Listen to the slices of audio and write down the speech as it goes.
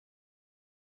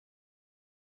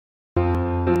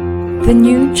The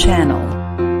new channel.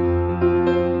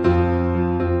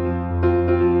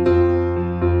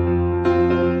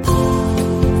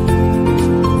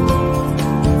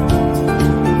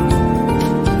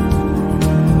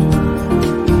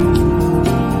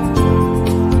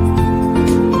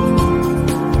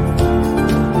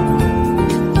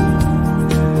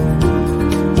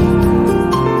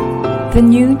 The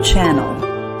new channel.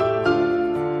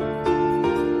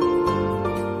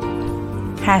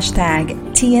 Hashtag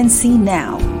TNC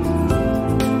Now.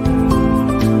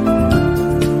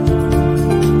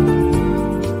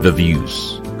 The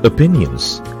views,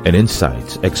 opinions, and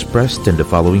insights expressed in the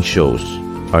following shows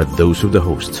are those of the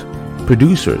host,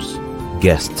 producers,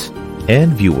 guests,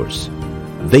 and viewers.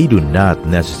 They do not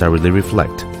necessarily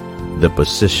reflect the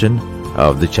position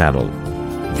of the channel.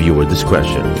 Viewer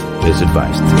discretion is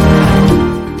advised.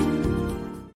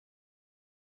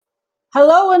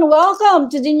 Hello and welcome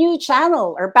to the new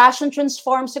channel. Our passion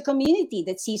transforms a community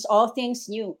that sees all things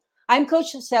new. I'm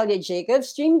Coach Celia Jacobs,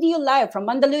 streaming to you live from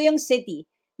Mandaluyong City.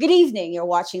 Good evening. You're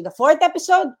watching the 4th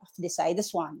episode of Decide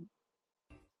as One.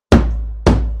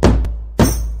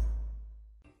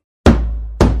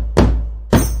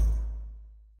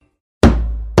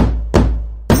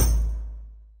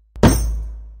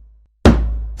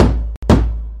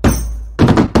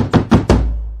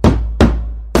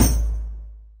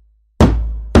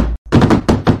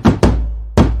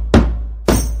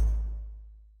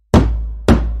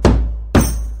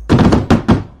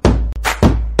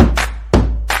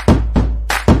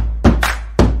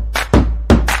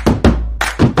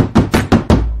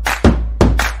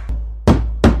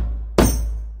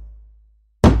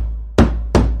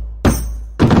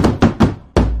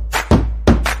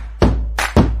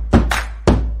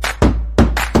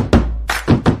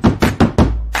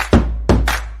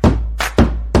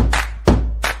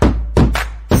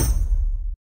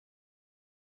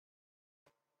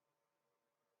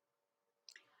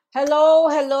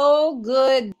 Hello,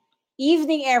 good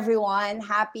evening, everyone.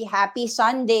 Happy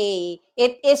Sunday.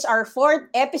 It is our 4th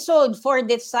episode for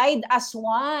Decide as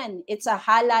One. It's a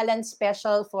halalan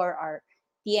special for our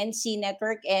TNC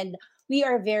network, and we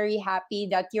are very happy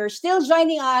that you're still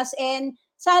joining us. And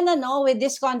sana, no, with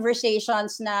these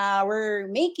conversations na we're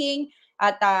making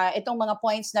at itong mga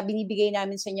points na binibigay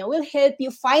namin sa inyo will help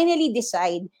you finally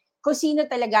decide kung sino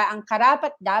talaga ang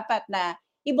karapat-dapat na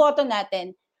iboto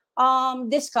natin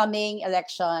this coming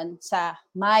election sa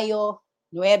Mayo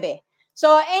 9.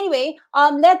 So anyway,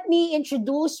 let me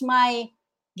introduce my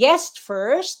guest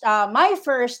first. My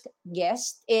first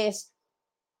guest is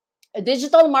a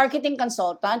digital marketing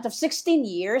consultant of 16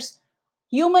 years,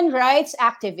 human rights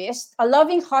activist, a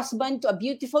loving husband to a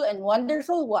beautiful and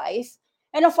wonderful wife,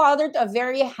 and a father to a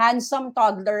very handsome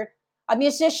toddler, a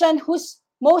musician whose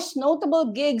most notable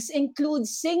gigs include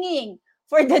singing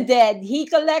for the dead. He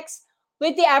collects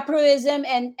with the aphorism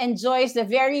and enjoys the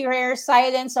very rare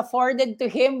silence afforded to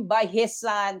him by his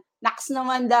son. Naks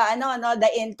naman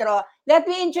the intro. Let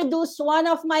me introduce one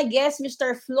of my guests,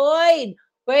 Mr. Floyd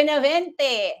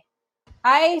Buenavente.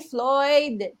 Hi,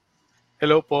 Floyd.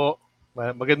 Hello po.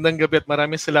 Magandang gabi at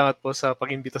maraming salamat po sa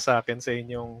pag-imbita sa akin sa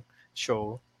inyong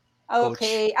show.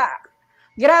 Okay.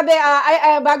 Grabe,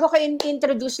 bago ko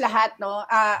introduce lahat, no,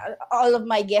 all of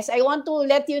my guests, I want to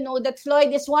let you know that Floyd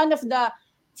is one of the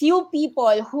few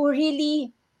people who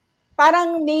really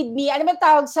parang made me, ano ba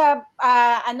tawag sa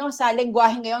sa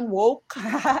lengguwahe ngayon, woke.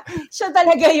 siya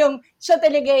talaga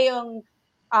yung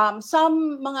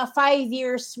some mga 5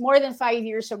 years, more than 5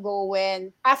 years ago,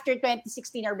 when after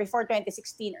 2016 or before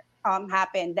 2016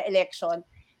 happened the election,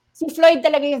 si Floyd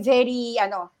talaga yung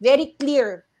very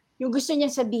clear yung gusto niya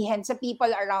sabihin sa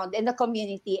people around in the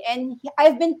community, and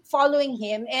I've been following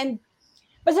him, and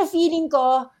basta feeling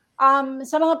ko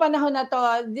sa mga panahon na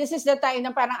to, this is the time na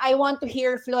parang I want to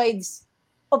hear Floyd's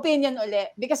opinion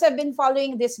ulit, because I've been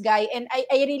following this guy, and I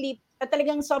really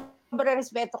talagang sobrang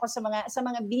respeto ko sa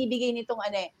mga binibigay nitong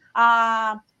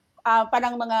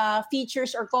parang mga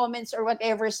features or comments or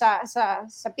whatever sa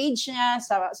page niya,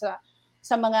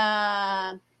 sa mga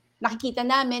nakikita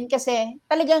namin, kasi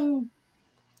talagang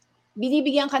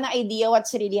binibigyan ka ng idea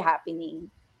what's really happening.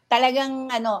 Talagang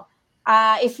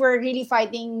if we're really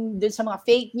fighting dun sa mga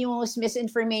fake news,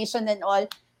 misinformation and all,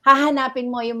 hahanapin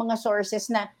mo yung mga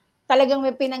sources na talagang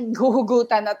may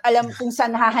pinaghuhugutan at alam kung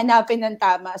saan hahanapin ng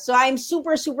tama. So I'm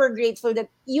super, super grateful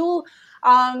that you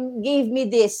gave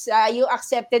me this. You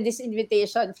accepted this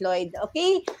invitation, Floyd.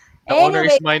 Okay? The honor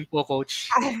is mine po, Coach.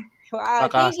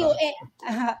 Wow, thank you.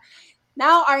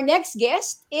 Now, our next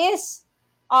guest is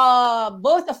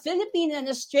both a Philippine and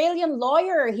Australian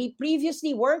lawyer. He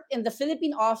previously worked in the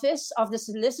Philippine office of the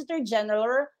Solicitor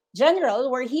General General,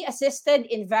 where he assisted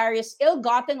in various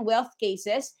ill-gotten wealth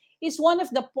cases, is one of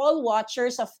the poll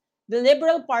watchers of the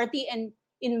Liberal Party and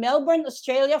in Melbourne,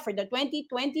 Australia for the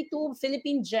 2022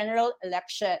 Philippine general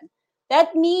election.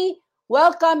 Let me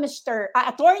welcome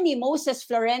Attorney Moses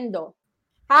Florendo.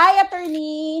 Hi,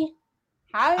 Attorney!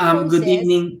 Hi, Good Moses.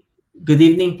 evening. Good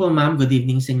evening po, ma'am. Good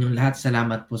evening sa inyong lahat.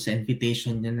 Salamat po sa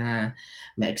invitation niyo na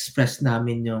ma-express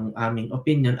namin yung aming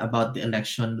opinion about the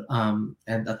election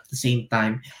and at the same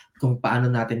time kung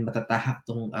paano natin matatahak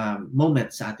tong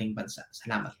moment sa ating bansa.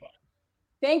 Salamat po.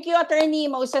 Thank you, Attorney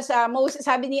Moses. Moses,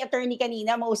 sabi ni Attorney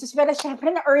kanina, Moses, pero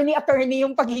syempre na-early attorney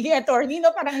yung pagiging attorney,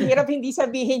 no? Parang hirap hindi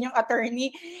sabihin yung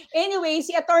attorney. Anyway,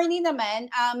 si Attorney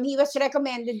naman, he was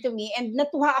recommended to me and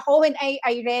natuwa ako when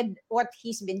I read what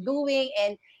he's been doing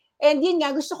and yun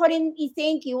nga, gusto ko rin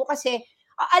i-thank you kasi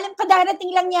alam ko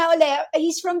darating lang niya ulit.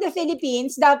 He's from the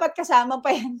Philippines. Dapat kasama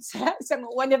pa yan sa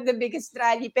one of the biggest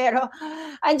rally. Pero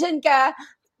andyan ka,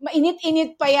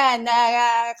 mainit-init pa yan na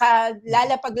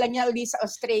lalapag lang niya ulit sa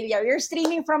Australia. You're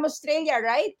streaming from Australia,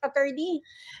 right, Attorney?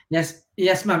 Yes,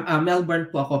 ma'am.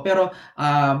 Melbourne po ako. Pero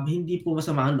hindi po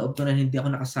masama ang loob ko na hindi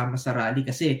ako nakasama sa rally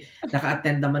kasi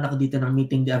naka-attend naman ako dito ng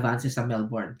meeting de avance sa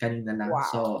Melbourne kanina lang. Wow.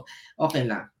 So, okay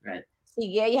lang. Right.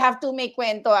 Sige, you have to make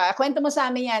kwento. Kwento mo sa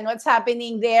amin yan, what's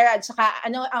happening there at saka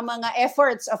ano ang mga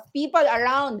efforts of people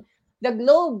around the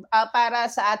globe para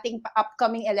sa ating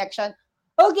upcoming election.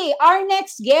 Okay, our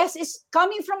next guest is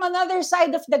coming from another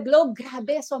side of the globe.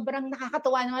 Grabe, sobrang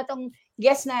nakakatuwa naman itong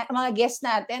mga guests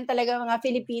natin. Talaga mga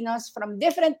Filipinos from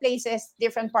different places,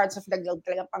 different parts of the globe.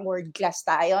 Talagang pang world class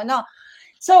tayo, no?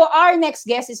 So our next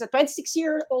guest is a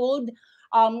 26-year-old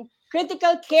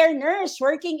critical care nurse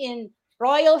working in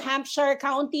Royal Hampshire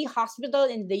County Hospital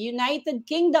in the United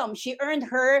Kingdom. She earned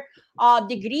her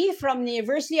degree from the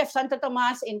University of Santo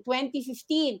Tomas in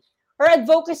 2015. Her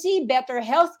advocacy, better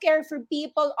healthcare for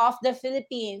people of the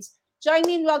Philippines. Join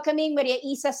me in welcoming Maria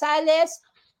Isa Sales,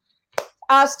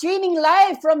 streaming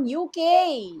live from UK.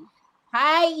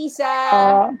 Hi, Isa.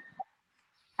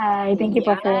 Hi, thank you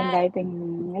po for inviting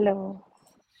me. Hello.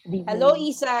 Hello,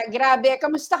 Isa. Grabe,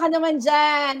 kamusta ka naman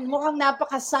dyan? Mukhang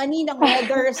napaka-sunny ng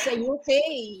weather sa UK.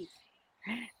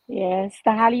 Yes,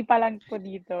 tanghali pa lang po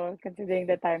dito considering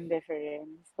the time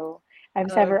difference. So, I'm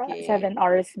 7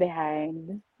 hours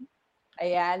behind.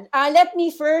 Ayan. Let me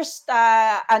first,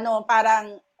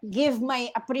 parang give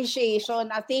my appreciation.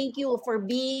 Thank you for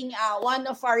being one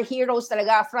of our heroes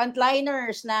talaga,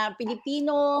 frontliners na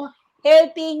Pilipino,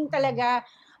 helping talaga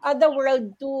the world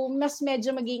to mas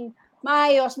medyo maging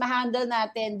maayos, ma-handle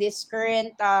natin this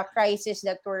current crisis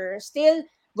that we're still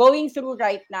going through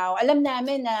right now. Alam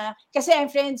namin na, kasi I'm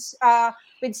friends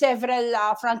with several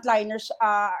frontliners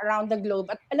around the globe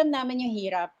at alam namin yung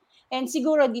hirap. And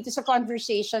siguro dito sa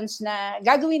conversations na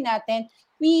gagawin natin,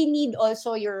 we need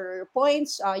also your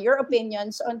points, your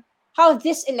opinions on how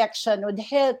this election would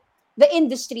help the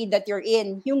industry that you're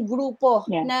in, yung grupo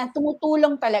na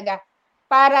tumutulong talaga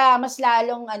para mas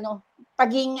lalong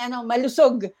paging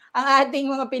malusog ang ating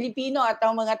mga Pilipino at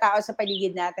ang mga tao sa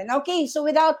paligid natin. Okay, so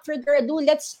without further ado,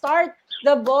 let's start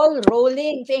the ball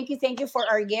rolling. Thank you for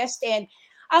our guest. And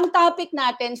ang topic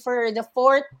natin for the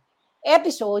 4th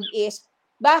episode is,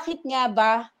 bakit nga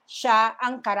ba siya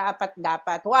ang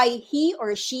karapat-dapat? Why he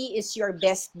or she is your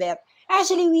best bet?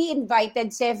 Actually, we invited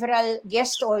several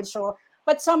guests also,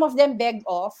 but some of them begged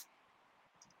off.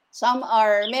 Some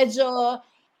are medyo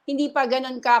hindi pa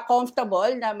ganun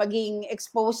ka-comfortable na maging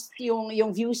exposed yung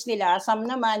views nila. Some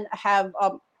naman have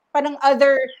parang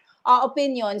other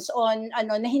opinions on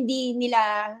na hindi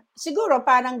nila siguro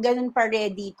parang ganun pa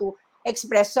ready to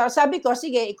express. So sabi ko,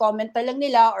 sige, i-comment na lang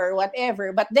nila or whatever.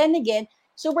 But then again,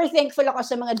 super thankful ako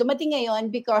sa mga dumating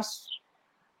ngayon because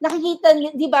nakikita,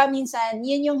 di ba, minsan,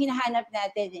 yun yung hinahanap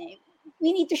natin eh. We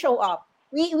need to show up.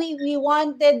 We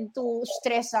wanted to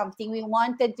stress something. We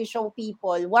wanted to show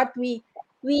people what we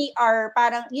are,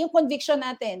 parang yung conviction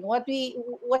natin, what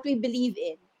we believe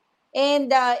in.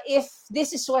 And if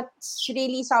this is what's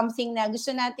really something na gusto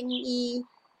nating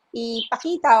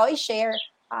ipakita o i-share,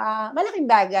 malaking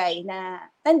bagay na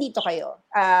nandito kayo,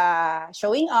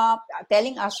 showing up,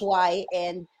 telling us why,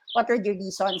 and what are the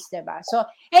reasons, diba? So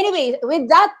anyway, with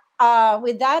that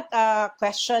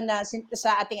question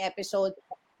sa ating episode,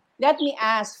 let me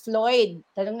ask Floyd,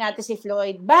 tanong natin si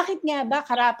Floyd, bakit nga ba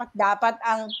karapat-dapat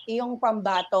ang iyong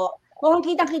pambato? Mukhang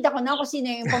kitang-kita ko na kung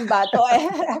sino yung pambato.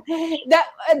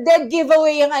 That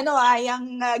giveaway yung yung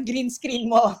green screen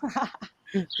mo.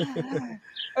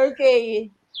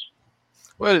 Okay.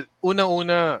 Well,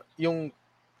 una-una, yung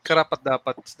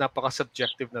karapat-dapat,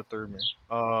 napaka-subjective na term.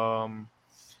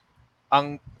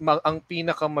 ang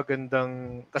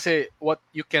pinakamagandang, kasi what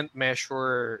you can't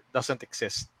measure doesn't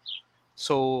exist.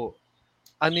 So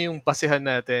ano yung basehan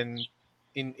natin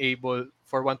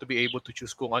for one to be able to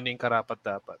choose kung ano yung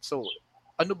karapat-dapat? So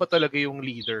ano ba talaga yung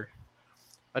leader?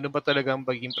 Ano ba talaga ang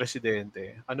pagiging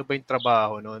presidente? Ano ba yung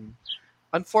trabaho nun?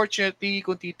 Unfortunately,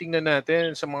 kung titingnan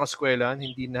natin sa mga eskwelahan,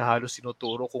 hindi na halos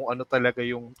sinuturo kung ano talaga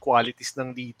yung qualities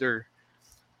ng leader.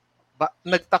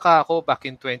 Nagtaka ako back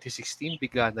in 2016,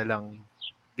 bigla na lang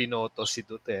binoto si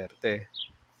Duterte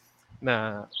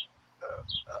na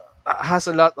has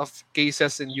a lot of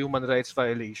cases in human rights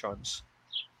violations.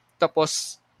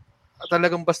 Tapos,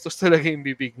 talagang bastos talaga yung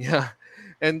bibig niya.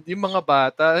 And yung mga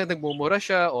bata, nagmumura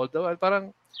siya, all the while,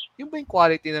 parang, yung ba yung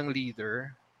quality ng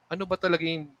leader? Ano ba talaga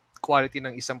yung quality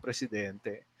ng isang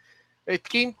presidente? It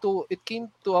came to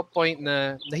a point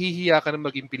na nahihiya ka na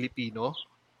maging Pilipino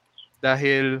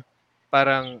dahil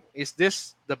parang, is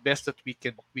this the best that we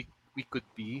could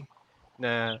be?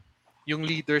 Na yung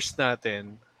leaders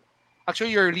natin,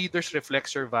 actually your leaders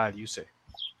reflects your values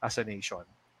as a nation.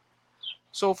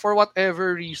 So for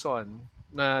whatever reason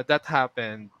na that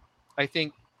happened, I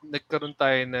think nagkaroon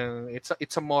tayo ng,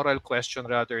 it's a moral question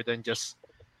rather than just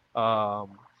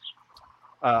um,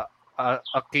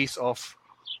 a case of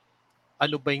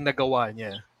ano ba yung nagawa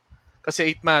niya.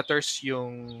 Kasi it matters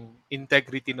yung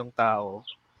integrity ng tao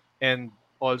and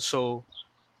also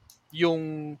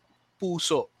yung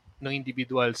puso ng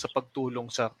individual sa pagtulong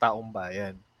sa taong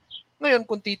bayan. Ngayon,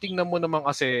 kung titingnan mo naman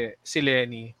kasi si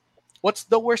Lenny, what's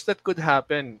the worst that could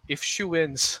happen if she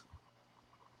wins?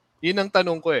 Yun ang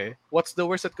tanong ko What's the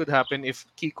worst that could happen if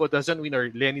Kiko doesn't win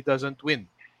or Lenny doesn't win?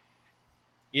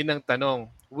 Yun ang tanong.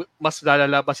 Mas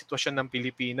lalala ba sitwasyon ng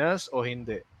Pilipinas o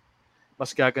hindi?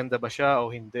 Mas gaganda ba siya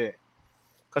o hindi?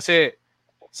 Kasi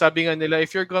sabi nga nila,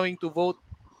 if you're going to vote,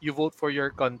 you vote for your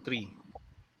country.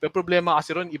 Pero problema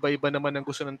kasi ron, iba-iba naman ang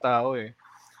gusto ng tao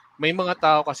May mga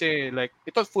tao kasi, like,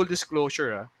 ito full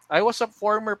disclosure I was a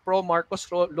former pro-Marcos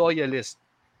loyalist.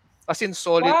 As in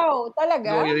solid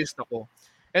loyalist ako.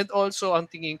 And also, ang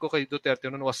tingin ko kay Duterte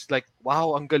noon was like,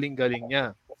 wow, ang galing-galing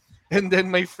niya. And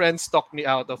then my friends talked me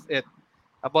out of it.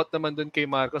 About naman dun kay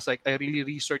Marcos, like, I really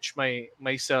researched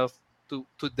myself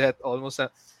to death almost.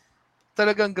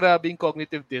 Talagang grabing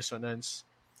cognitive dissonance.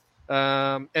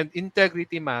 And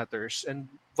integrity matters and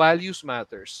values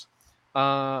matters.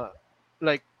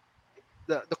 Like,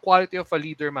 the quality of a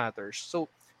leader matters. So,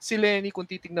 si Lenny, kung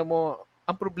titingnan mo,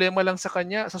 ang problema lang sa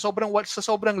kanya, sa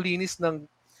sobrang linis ng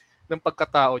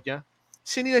pagkatao niya,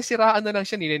 sinisiraan na lang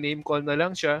siya, nine-name call na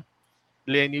lang siya.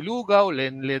 Lenny Lugaw,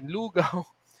 Len Lugaw,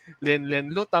 Len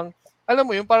Lutang. Alam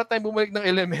mo yun, para tayong bumalik ng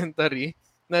elementary,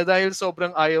 na dahil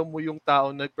sobrang ayaw mo yung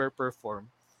tao nagper-perform,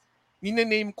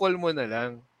 nine-name call mo na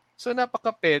lang. So,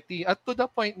 napaka-petty. At to the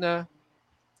point na,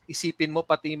 isipin mo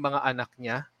pati yung mga anak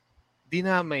niya,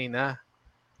 dinamay na.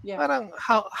 Yeah. Parang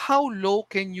how low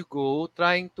can you go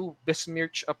trying to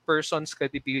besmirch a person's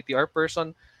credibility or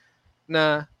person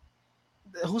na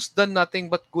who's done nothing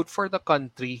but good for the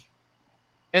country.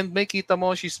 And may kita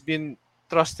mo she's been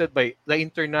trusted by the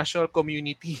international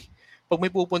community. Pag may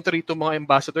pupunta rito mga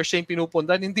ambassador, siya yung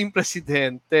pinupunta, hindi yung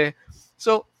presidente.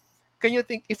 So,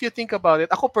 if you think about it,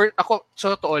 ako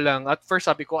sa totoo lang, at first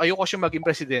sabi ko, ayoko siya maging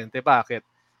presidente. Bakit?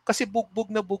 Kasi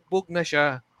bugbog na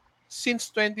siya.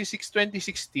 Since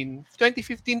 2016,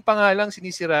 2015 pa nga lang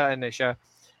sinisiraan na siya.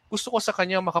 Gusto ko sa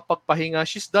kanya makapagpahinga.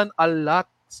 She's done a lot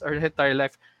her entire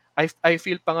life. I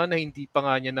feel pa nga na hindi pa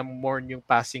nga niya na-mourn yung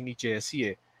passing ni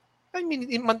Jessie I mean,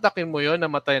 imantakin mo yon,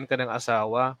 namatayan ka ng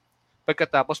asawa.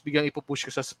 Pagkatapos biglang ipupush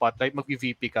ka sa spotlight,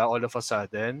 mag-VP ka all of a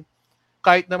sudden.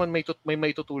 Kahit naman may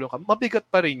maitutulong ka, mabigat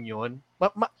pa rin yun.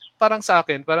 Parang sa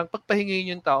akin, parang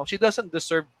pagpahingin yung tao, she doesn't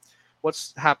deserve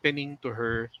what's happening to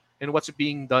her and what's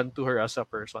being done to her as a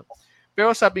person.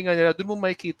 Pero sabi nga nila, doon mo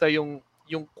makikita yung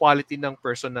quality ng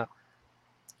person na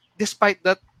despite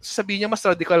that, sabihin niya mas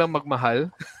radical lang magmahal.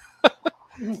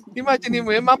 Imagine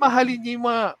mo mamahalin niya yung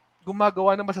mga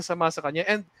gumagawa ng masasama sa kanya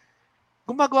and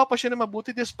gumagawa pa siya na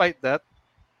mabuti despite that.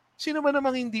 Sino man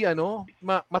namang hindi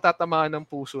matatamaan ng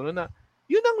puso na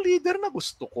yun ang leader na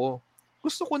gusto ko.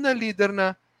 Gusto ko na leader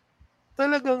na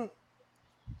talagang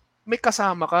may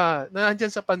kasama ka, na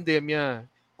andyan sa pandemya,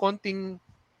 konting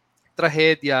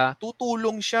trahedya,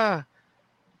 tutulong siya.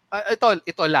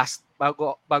 Ito last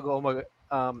bago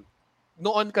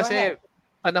noon kasi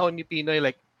panahon ni Pinoy,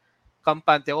 like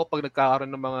kampante ako pag nagkakaroon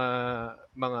ng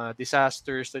mga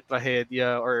disasters,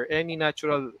 trahedya or any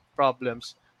natural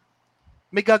problems,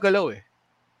 may gagalaw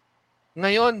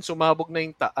Ngayon sumabog na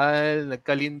yung Taal,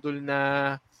 nagkalindol na,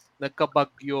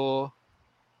 nagkabagyo.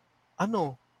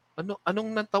 Ano anong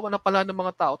natawa na pala ng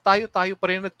mga tao? Tayo pa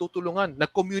rin nagtutulungan.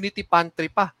 Nag-community pantry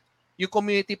pa. Yung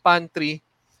community pantry,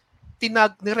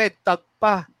 ni Red Tag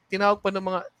pa. Tinawag pa ng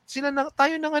mga,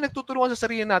 tayo na nga nagtutulungan sa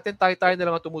sarili natin, tayo na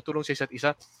lang ang tumutulong sa isa't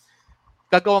isa.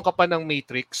 Gagawan ka pa ng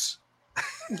Matrix.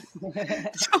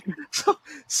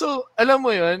 so, alam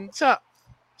mo yun,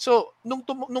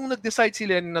 nung nag-decide si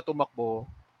Lenin na tumakbo,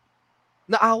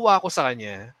 naawa ako sa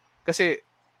kanya. Kasi,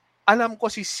 alam ko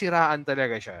sisiraan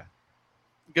talaga siya.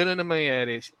 Ganun na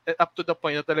mangyayari. Up to the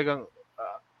point na talagang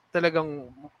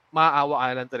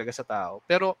maaawa-alan talaga sa tao.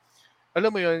 Pero,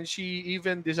 alam mo yun, she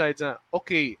even decides na,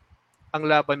 okay, ang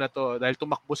laban na to, dahil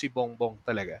tumakbo si Bongbong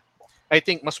talaga. I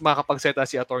think mas makapagseta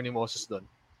si Atty. Moses doon.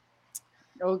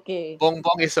 Okay.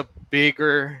 Bongbong is a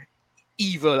bigger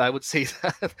evil, I would say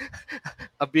that.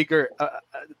 A bigger,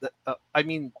 I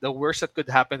mean, the worst that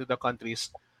could happen to the country is,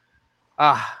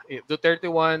 if Duterte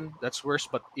won, that's worse.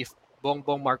 But if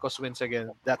Bongbong Marcos wins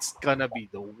again, that's gonna be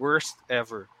the worst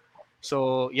ever.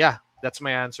 So, yeah, that's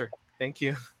my answer. Thank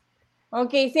you.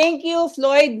 Okay, thank you,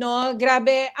 Floyd, no?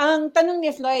 Grabe. Ang tanong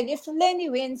ni Floyd, if Lenny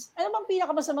wins, ano bang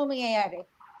pinakamasamang mangyayari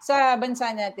sa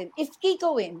bansa natin? If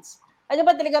Kiko wins, ano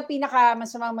ba talaga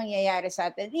pinakamasamang mangyayari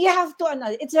sa atin? You have to,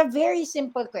 it's a very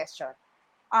simple question.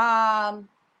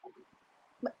 Ano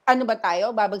ba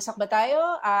tayo? Babagsak ba tayo?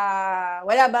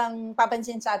 Wala bang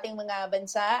papansin sa ating mga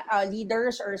bansa,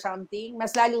 leaders or something?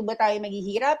 Mas lalo ba tayo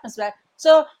maghihirap?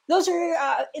 So, those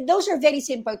are very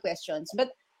simple questions.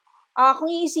 But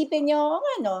kung iisipin nyo,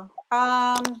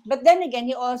 but then again,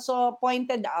 he also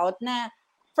pointed out na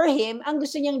for him, ang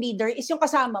gusto niyang leader is yung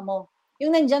kasama mo.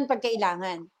 Yung nandyan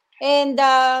pagkailangan. And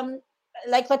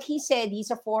like what he said,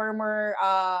 he's a former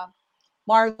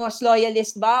Marcos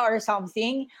loyalist ba or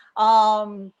something.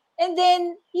 And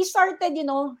then he started,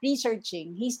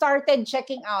 researching. He started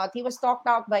checking out. He was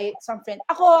talked out by some friend.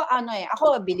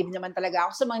 Ako believe naman talaga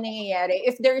ako sa mga nangyayari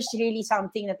if there's really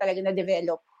something na talaga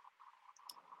na-develop.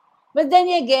 But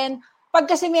then again, pag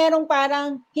kasi merong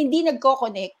parang hindi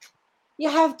nagko-connect,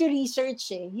 you have to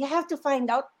research You have to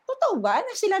find out, totoo ba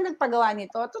na sila nagpagawa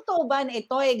nito? Totoo ba na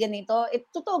ito ganito?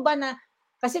 Totoo ba na,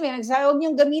 kasi may nagsasabi, huwag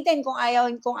niyong gamitin kung ayaw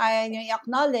niyo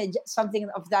i-acknowledge something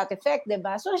of that effect,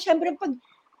 diba? So, syempre, pag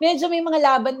medyo may mga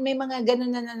laban, may mga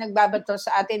ganun na nagbabato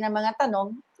sa atin na mga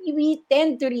tanong, we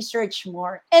tend to research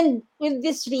more. And with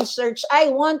this research,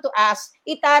 I want to ask,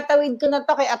 itatawid ko na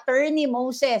to kay Attorney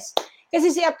Moses. Kasi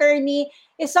si attorney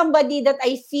is somebody that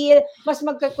I feel mas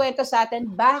magkakwento sa atin,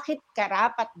 bakit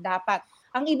karapat-dapat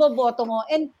ang iboboto mo?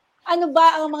 And ano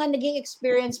ba ang mga naging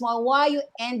experience mo? Why you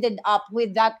ended up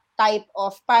with that type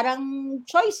of parang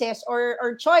choices or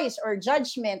choice or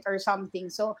judgment or something?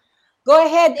 So, go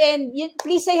ahead and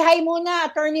please say hi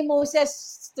muna, Attorney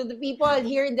Moses, to the people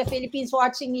here in the Philippines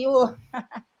watching you.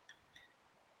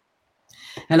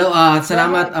 Hello,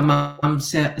 salamat Ma'am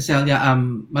Celia.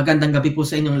 Magandang gabi po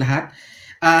sa inyong lahat.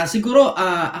 Siguro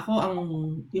ako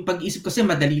yung pag-iisip kasi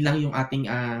madali lang yung ating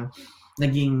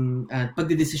naging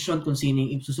pagdedesisyon kung sino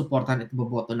yung isusuportahan at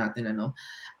iboboto natin.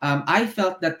 I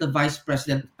felt that the Vice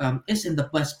President is in the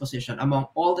best position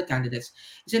among all the candidates.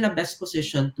 Is in the best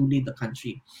position to lead the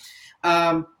country.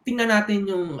 Tingnan natin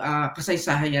yung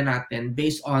kasaysayan natin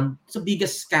based on sa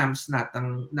biggest scams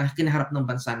natin na kinaharap ng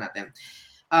bansa natin.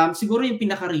 Siguro yung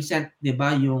pinaka-recent, 'di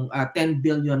ba, yung 10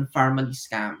 billion Pharmally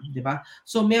scam, 'di ba?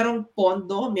 So merong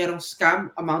pondo, merong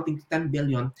scam amounting to 10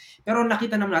 billion. Pero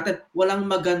nakita naman natin walang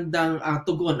magandang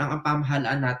tugon ang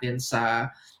pamahalaan natin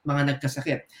sa mga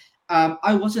nagkasakit.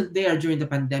 I wasn't there during the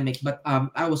pandemic, but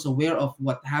I was aware of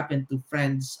what happened to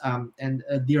friends and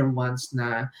dear ones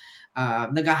na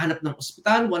naghahanap ng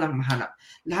ospital, walang mahanap.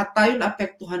 Lahat tayo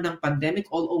naapektuhan ng pandemic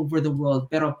all over the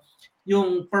world, pero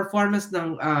yung performance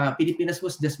ng Pilipinas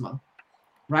was dismal,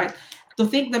 right? To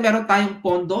think na meron tayong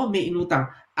pondo, may inutang.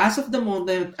 As of the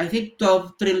moment, I think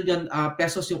 12 trillion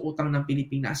pesos yung utang ng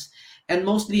Pilipinas. And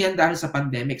mostly yan dahil sa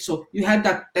pandemic. So you had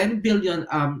that 10 billion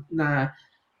na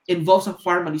involved sa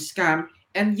Pharmally scam,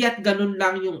 and yet ganun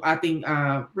lang yung ating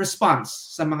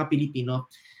response sa mga Pilipino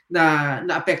na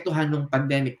naapektuhan ng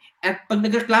pandemic. At pag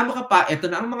nagreklamo ka pa, eto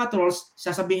na ang mga trolls,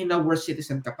 sasabihin na worst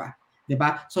citizen ka pa.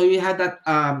 Diba? So you had that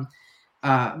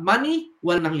money,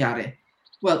 walang nangyari.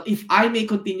 Well, if I may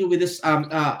continue with this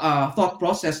thought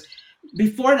process,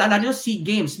 before, alam nyo, SEA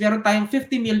Games, meron tayong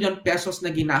 50 million pesos na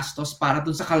ginastos para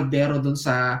dun sa kaldero, dun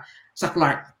sa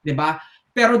Clark, di ba?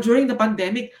 Pero during the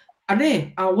pandemic,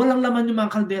 walang laman yung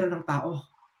mga kaldero ng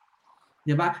tao.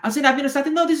 Di ba? Ang sinabi na sa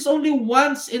atin, no, this is only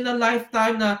once in a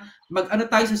lifetime na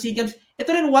tayo sa SEA Games.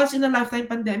 Ito rin once in a lifetime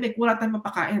pandemic, wala tayong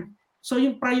mapakain. So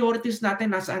yung priorities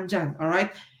natin nasaan dyan, alright?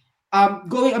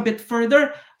 Going a bit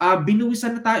further,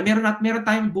 binuwisan na tayo, meron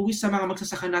tayong buwis sa mga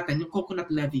magsasaka natin, yung coconut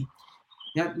levy.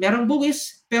 Yan, merong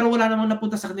buwis, pero wala namang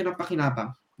napunta sa kanilang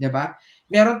pakinabang. Diba?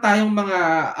 Meron tayong mga,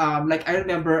 like I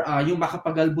remember, yung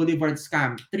Macapagal Boulevard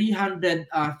scam, 300,000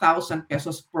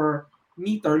 pesos per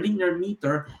meter, linear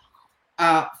meter,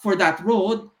 for that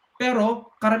road, pero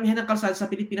karamihan ng kalsada sa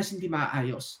Pilipinas hindi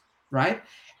maayos. Right?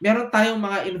 Meron tayong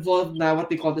mga involved na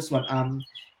what we call this one,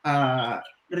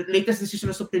 latest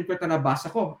decision ng Supreme Court na nabasa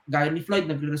ko, gaya ni Floyd,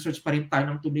 nagre-research pa rin tayo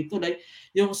ng tuloy-tuloy,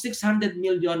 yung 600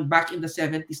 million back in the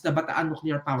 70s na Bataan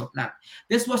Nuclear Power Plant.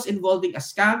 This was involving a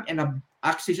scam and an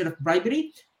accusation of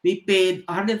bribery. We paid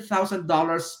 $100,000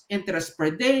 interest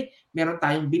per day. Meron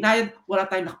tayong binayad,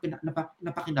 wala tayong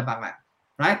napakinabangan.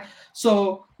 Right?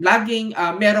 So, laging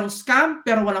merong scam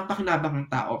pero walang pakinabang ng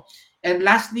tao. And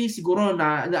lastly, siguro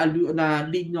na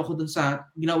lead nyo ako dun sa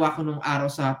ginawa ko nung araw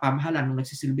sa pamahalaan nung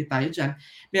nagsisilbi tayo dyan.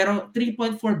 Merong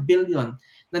 3.4 billion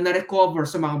na na-recover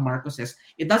sa mga Marcoses.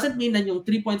 It doesn't mean na yung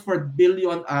 3.4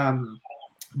 billion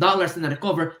dollars na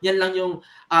na-recover, yan lang yung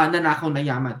nanakaw na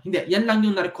yaman. Hindi, yan lang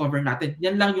yung na-recover natin.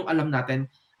 Yan lang yung alam natin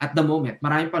at the moment.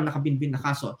 Marami pang nakabinbin na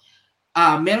kaso.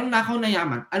 Merong nakaw na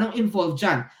yaman. Anong involved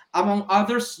dyan? Among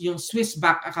others, yung Swiss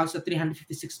bank account sa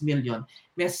 356 million.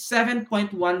 May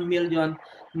 7.1 million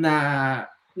na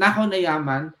nakaw na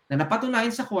yaman na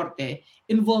napatunayan sa korte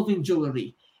involving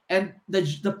jewelry. And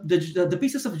the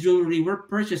pieces of jewelry were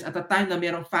purchased at a time na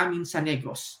merong famine sa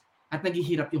Negros at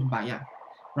naghihirap yung bayan.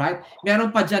 Right?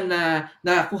 Meron pa dyan na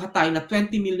nakuha tayo na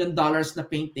 $20 million na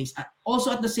paintings at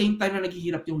also at the same time na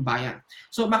naghihirap yung bayan.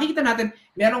 So makikita natin,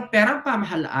 merong perang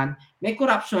pamahalaan, may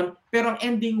corruption, pero ang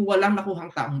ending walang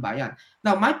nakuhang taong bayan.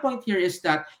 Now, my point here is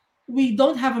that we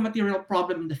don't have a material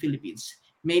problem in the Philippines.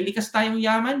 May likas tayong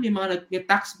yaman, may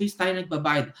tax base tayo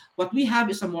nagbabayad. What we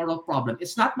have is a moral problem.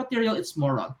 It's not material, it's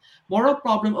moral. Moral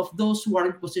problem of those who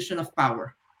are in position of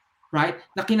power. Right?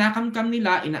 Na kinakamkam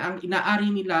nila,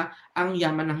 inaari nila ang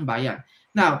yaman ng bayan.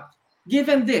 Now,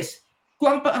 given this,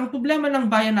 kung ang problema ng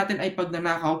bayan natin ay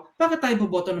pagnanakaw, bakit tayo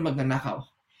boboto na magnanakaw?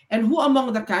 And who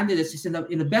among the candidates is in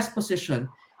the best position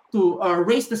to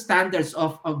raise the standards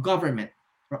of government,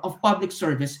 or of public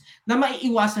service, na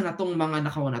maiiwasan na itong mga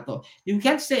nakaw na to? You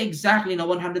can't say exactly na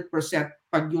 100%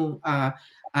 pag yung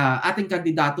ating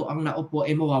kandidato ang naupo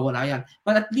ay mawawala yan.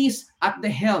 But at least at the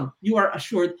helm, you are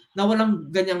assured na walang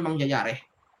ganyang mangyayari.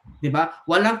 Diba?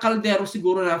 Walang kaldero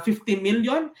siguro na 50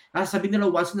 million, sabi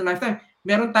nila once in a lifetime.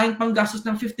 Meron tayong panggastos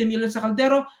ng 50 million sa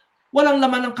kaldero, walang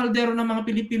laman ng kaldero ng mga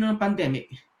Pilipino ng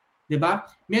pandemic. Diba?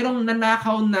 Merong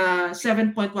nanakaw na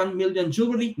 7.1 million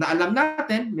jewelry na alam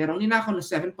natin, merong ninakaw na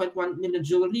 7.1 million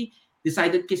jewelry,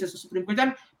 decided cases sa Supreme Court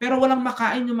yan, pero walang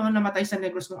makain yung mga namatay sa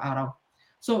Negros ng araw.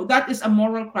 So that is a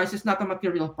moral crisis, not a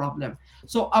material problem.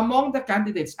 So among the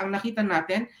candidates, ang nakita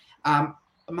natin,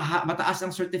 mataas ang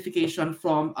certification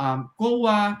from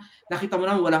COA, nakita mo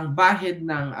naman walang bahid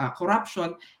ng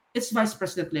corruption, it's Vice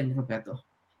President Leni Robredo.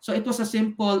 So it was a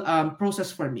simple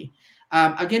process for me.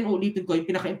 Again, ulitin ko, yung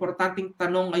pinaka-importanting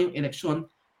tanong ngayong eleksyon,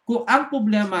 kung ang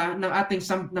problema ng ating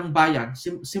ng bayan,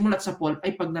 simulat sa poll,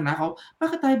 ay pagnanakaw,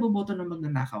 bakit tayo boboto ng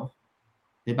magnanakaw?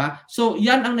 Diba? So,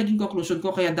 yan ang naging conclusion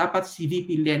ko. Kaya dapat si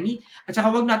VP Leni at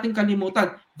saka wag natin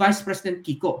kalimutan, Vice President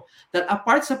Kiko, that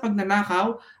apart sa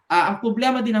pagnanakaw, ang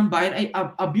problema din ng bayan ay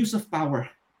abuse of power.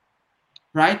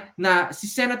 Right? Na si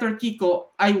Senator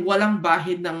Kiko ay walang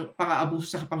bahid ng pang-aabuso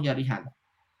sa kapangyarihan.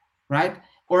 Right?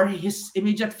 Or his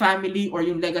immediate family or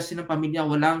yung legacy ng pamilya,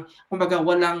 walang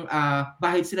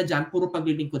bahid sila dyan, puro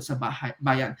paglilingkod sa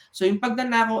bayan. So, yung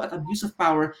pagnanakaw at abuse of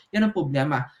power, yan ang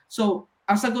problema. So,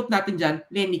 ang sagot natin dyan,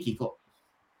 Leni Kiko.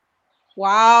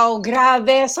 Wow,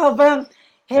 grabe. Sobrang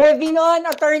heavy nun,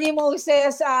 Attorney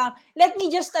Moses. Let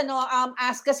me just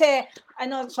ask, kasi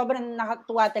sobrang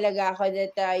nakatuwa talaga ako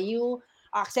that you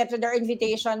accepted our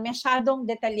invitation. Masyadong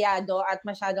detalyado at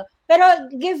masyadong... Pero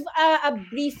give a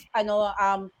brief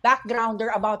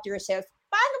backgrounder about yourself.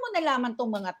 Paano mo nalaman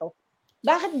tong mga to?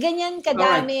 Bakit ganyan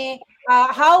kadami?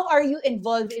 Right. How are you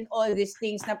involved in all these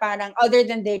things na parang other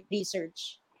than the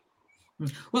research?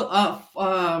 Well,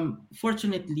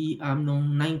 fortunately,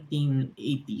 noong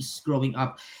 1980s, growing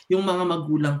up, yung mga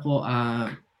magulang ko,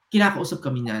 kinakausap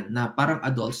kami niyan na parang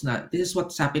adults na this is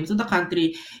what's happening to the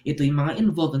country, ito yung mga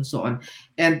involved and so on.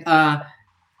 And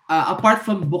apart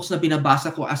from books na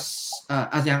binabasa ko as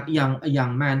a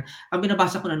young man, ang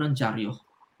binabasa ko na ng dyaryo.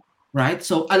 Right?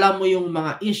 So, alam mo yung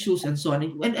mga issues and so on.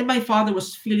 And my father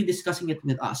was really discussing it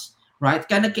with us. Right?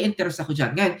 Kaya nagka-interest ako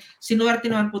dyan. Ngayon, sinuwerte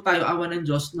naman po tayo, awa ng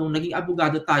Diyos, nung naging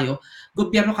abogado tayo,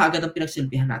 gobyerno kaagad ang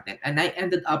pinagsilbihan natin. And I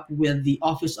ended up with the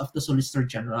Office of the Solicitor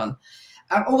General.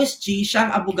 ang OSG, siya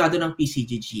ang abogado ng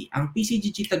PCGG. Ang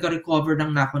PCGG taga-recover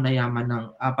ng nako na yaman ng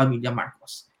pamilya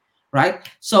Marcos. Right?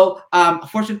 So,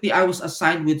 fortunately, I was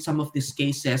assigned with some of these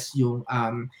cases, yung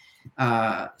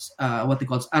what they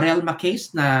call Arelma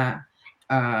case na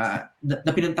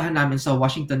pinuntahan namin sa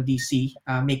Washington, D.C.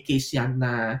 May case yan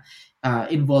na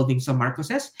involving sa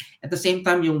Marcoses. At the same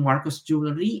time, yung Marcos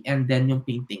jewelry and then yung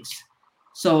paintings.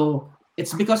 So,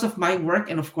 it's because of my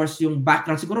work and of course yung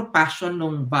background, siguro passion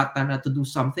nung bata na to do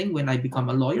something when I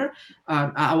become a lawyer,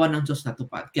 aawa ng Diyos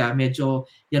natupad. Kaya medyo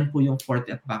yan po yung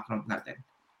forte at background natin.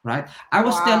 Right? I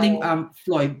was telling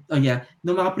Floyd,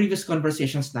 no mga previous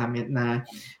conversations namin na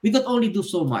we could only do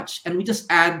so much and we just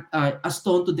add a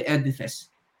stone to the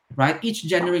edifice. Right? Each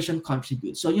generation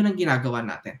contributes. So yun ang ginagawa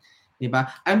natin. Diba?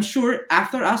 I'm sure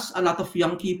after us, a lot of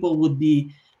young people would be,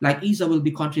 like Isa, will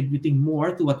be contributing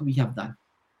more to what we have done.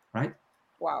 Right?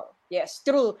 Wow. Yes,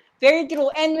 true. Very true.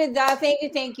 And with that,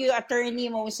 thank you, Attorney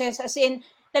Moses. As in,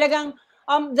 talagang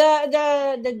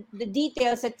the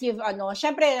details that you've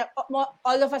syempre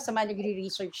all of us naman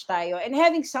nagre-research tayo, and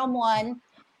having someone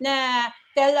na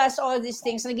tell us all these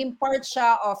things, naging part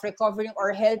siya of recovering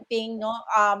or helping, no,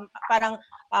 parang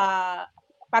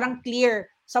clear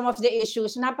some of the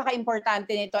issues, napaka-importante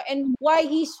nito, and why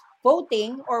he's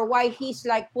voting or why he's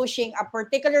like pushing a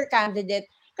particular candidate.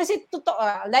 Kasi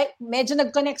totoo, like medyo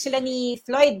nag-connect sila ni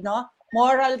Floyd, no?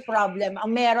 Moral problem,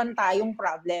 ang meron tayong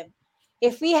problem.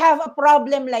 If we have a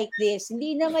problem like this,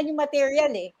 hindi naman yung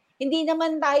material eh. Hindi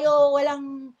naman tayo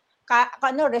walang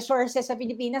resources sa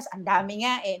Pilipinas. Ang dami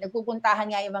nga eh.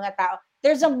 Nagpupuntahan nga yung mga tao.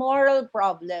 There's a moral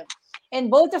problem. And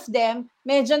both of them,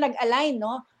 medyo nag-align,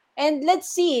 no? And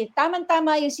let's see,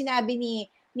 tamang-tama yung sinabi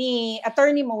ni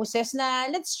Attorney Moses na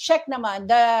let's check naman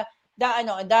the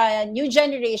new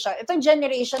generation. Itong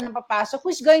generation na papasok,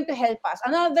 who's going to help us?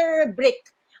 Another brick,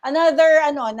 another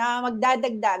na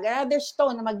magdadagdag, another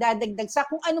stone na magdadagdag sa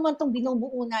kung ano man tong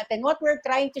binubuo natin, what we're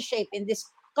trying to shape in this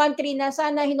country na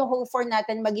sana hino-hope for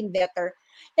natin maging better.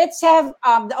 Let's have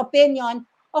the opinion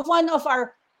of one of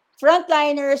our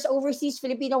frontliners, overseas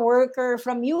Filipino worker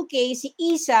from UK, si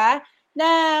Isa, na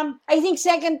I think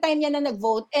second time niya na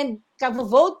nag-vote, and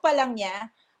ka-vote pa lang niya.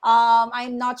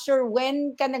 I'm not sure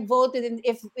when ka nag-vote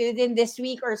within this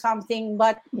week or something,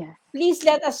 but yes. Please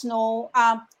let us know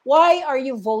why are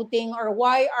you voting, or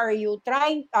why are you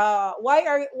trying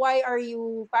why are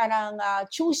you parang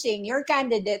choosing your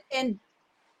candidate, and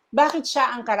bakit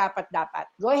siya ang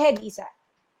karapat-dapat. Go ahead, Isa.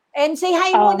 And say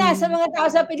hi muna sa mga tao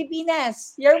sa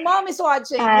Pilipinas. Your mom is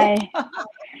watching. Hi.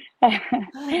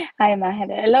 Hi, Mahal.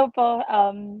 Hello po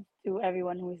to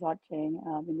everyone who is watching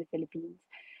in the Philippines.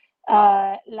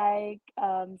 Like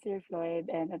Sir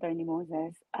Floyd and Attorney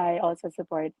Moses, I also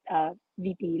support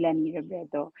VP Leni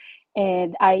Robredo,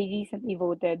 and I recently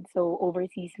voted. So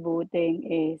overseas voting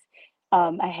is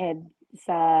ahead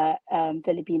sa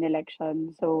Philippine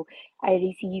election. So I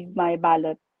received my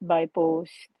ballot by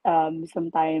post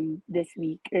sometime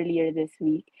earlier this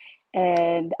week,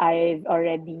 and I've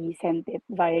already sent it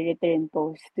via return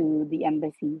post to the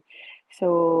embassy.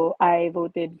 So I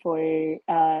voted for,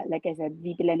 like I said,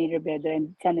 VP Leni Robredo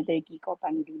and Senator Kiko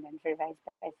Pangilinan for Vice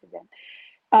President.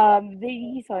 The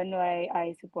reason why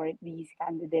I support these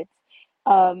candidates,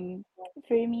 for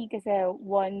me, kasi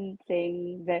one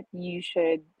thing that you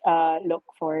should look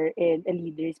for in a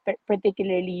leader,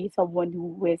 particularly someone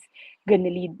who is gonna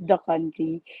lead the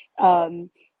country,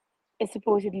 is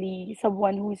supposedly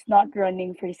someone who's not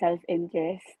running for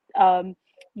self-interest. You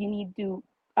need to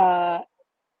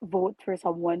vote for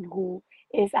someone who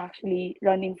is actually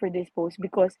running for this post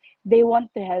because they want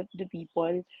to help the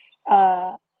people.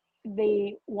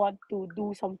 They want to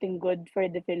do something good for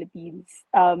the Philippines.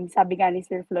 Sabi nga ni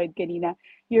Sir Floyd kanina,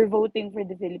 you're voting for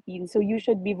the Philippines, so you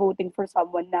should be voting for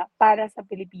someone na para sa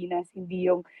Pilipinas, hindi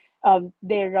yung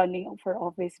they're running for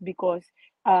office because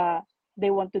they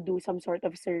want to do some sort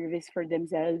of service for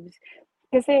themselves.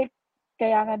 Kasi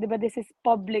kaya nga, di ba, this is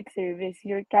public service.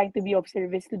 You're trying to be of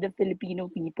service to the Filipino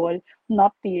people,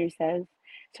 not to yourself.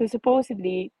 So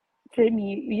supposedly, for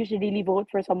me, you should really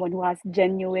vote for someone who has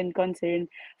genuine concern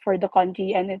for the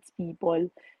country and its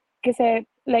people. Kasi,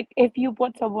 like, if you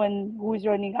put someone who's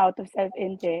running out of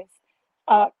self-interest,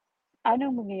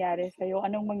 anong mangyayari sa'yo?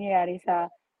 Anong mangyayari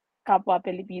sa kapwa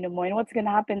Pilipino mo? And what's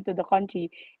gonna happen to the country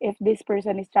if this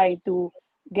person is trying to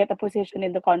get a position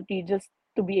in the country just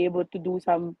to be able to do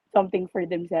something for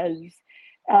themselves?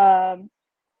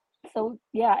 So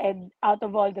yeah, and out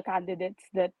of all the candidates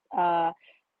that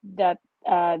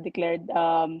declared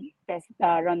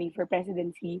running for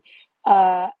presidency,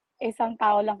 isang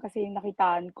tao lang kasi yung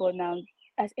nakitaan ko ng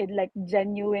as in like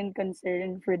genuine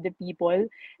concern for the people,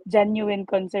 genuine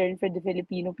concern for the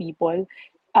Filipino people.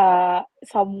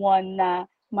 Someone na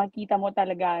makita mo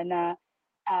talaga na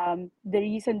the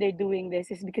reason they're doing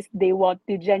this is because they want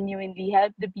to genuinely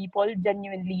help the people,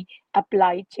 genuinely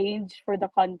apply change for the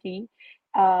country.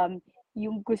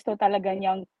 Yung gusto talaga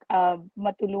niyang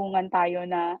matulungan tayo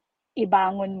na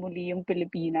ibangon muli yung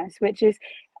Pilipinas, which is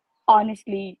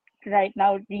honestly right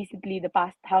now, recently, the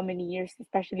past how many years,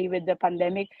 especially with the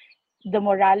pandemic, the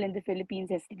morale in the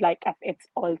Philippines is like at its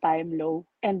all-time low.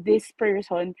 And this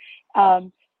person,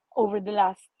 over the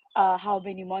last how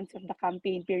many months of the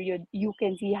campaign period, you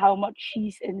can see how much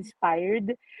she's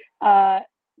inspired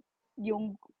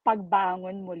yung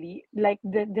pagbangon muli, like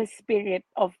the spirit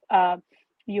of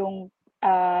yung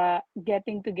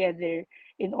getting together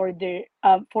in order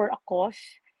for a cause.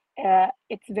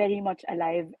 It's very much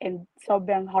alive and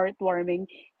sobrang heartwarming.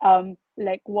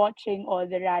 Like watching all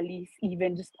the rallies,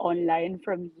 even just online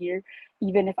from here,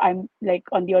 even if I'm like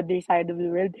on the other side of the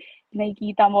world,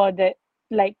 nakikita mo that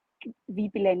like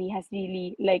VP Lenny has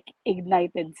really like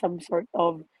ignited some sort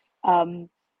of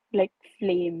like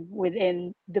flame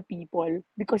within the people,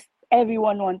 because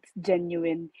everyone wants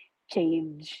genuine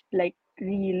change, like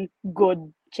real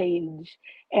good change.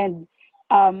 And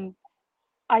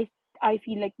I I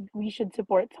feel like we should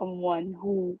support someone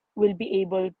who will be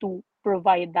able to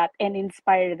provide that and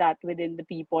inspire that within the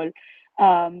people.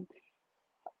 Um,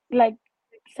 like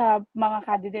sa mga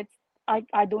candidates,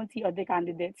 I don't see other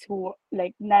candidates who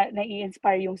like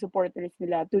nai-inspire yung supporters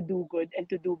nila to do good and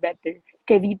to do better.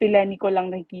 Kay VP Lenny ko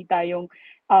lang nakita yung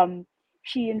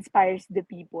she inspires the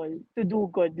people to do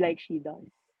good like she does.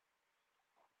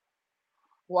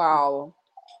 Wow.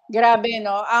 Grabe,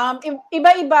 no?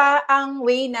 Iba-iba ang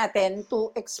way natin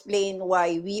to explain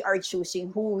why we are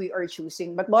choosing who we are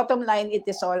choosing. But bottom line, it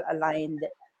is all aligned.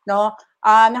 No?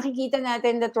 Nakikita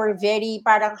natin that we're very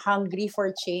parang hungry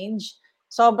for change.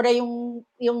 Sobra yung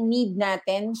need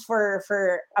natin for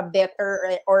a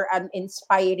better or an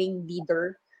inspiring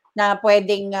leader na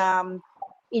pwedeng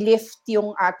i-lift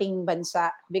yung ating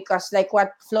bansa. Because like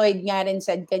what Floyd nga rin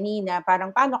said kanina,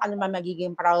 parang paano ka naman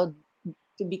magiging proud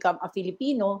to become a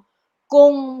Filipino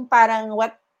kung parang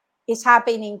what is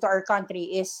happening to our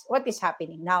country is what is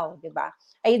happening now, di ba?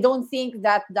 I don't think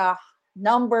that the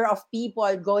number of people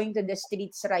going to the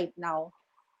streets right now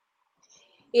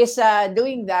is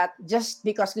doing that just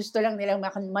because gusto lang nilang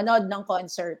manood ng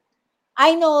concert.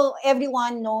 I know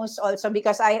everyone knows also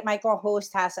because my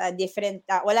co-host has a different,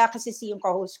 wala kasi yung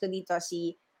co-host ko dito,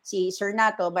 si Sir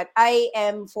Nato, but I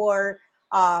am for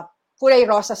Kulay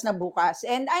Rosas na bukas.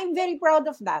 And I'm very proud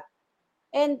of that.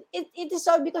 And it is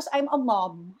all because I'm a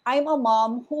mom. I'm a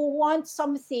mom who wants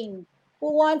something, who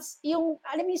wants yung,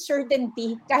 alam mo,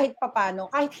 certainty kahit papano,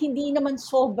 kahit hindi naman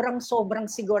sobrang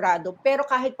sigurado, pero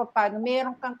kahit papano,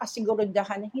 meron kang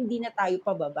kasiguraduhan na hindi na tayo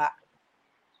pababa.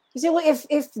 Kasi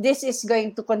if this is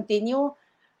going to continue,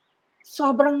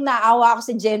 sobrang naawa ako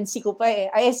sa Gen Z ko pa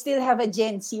eh. I still have a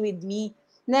Gen Z with me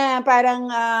na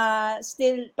parang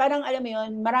still, parang alam mo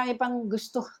yun, marami pang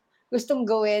gustong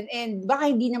gawin and baka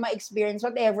hindi na ma-experience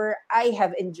whatever I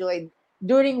have enjoyed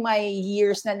during my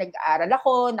years na nag-aaral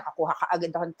ako, nakakuha ka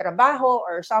agad ako ng trabaho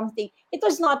or something. It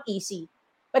was not easy.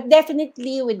 But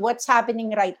definitely with what's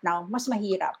happening right now, mas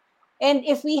mahirap. And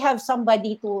if we have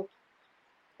somebody to,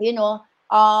 you know,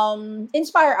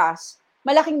 inspire us,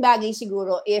 malaking bagay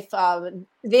siguro if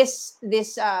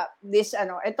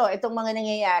itong mga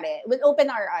nangyayari will open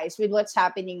our eyes with what's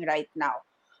happening right now.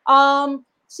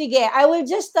 Sige, I will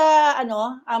just ang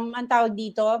tawag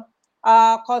dito,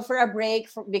 call for a break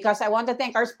because I want to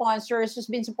thank our sponsors who's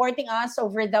been supporting us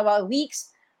over the weeks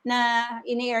na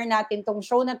in-air natin tong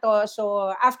show na to.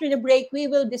 So after the break, we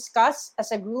will discuss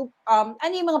as a group ano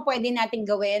yung mga pwede natin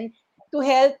gawin to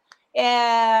help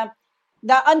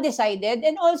the undecided,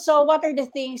 and also what are the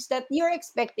things that you're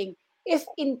expecting if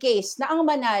in case na ang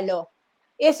manalo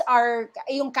is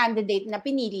yung candidate na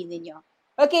pinili ninyo.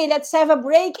 Okay, let's have a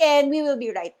break and we will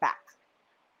be right back.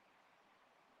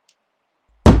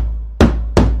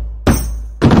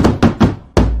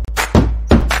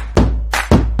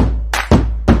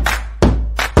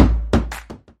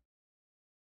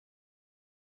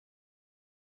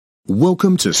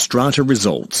 Welcome to Strata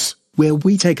Results, where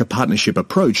we take a partnership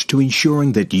approach to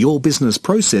ensuring that your business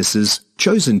processes,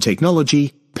 chosen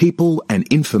technology, people, and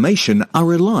information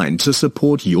are aligned to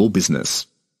support your business.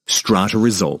 Strata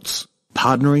Results,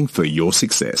 partnering for your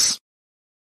success.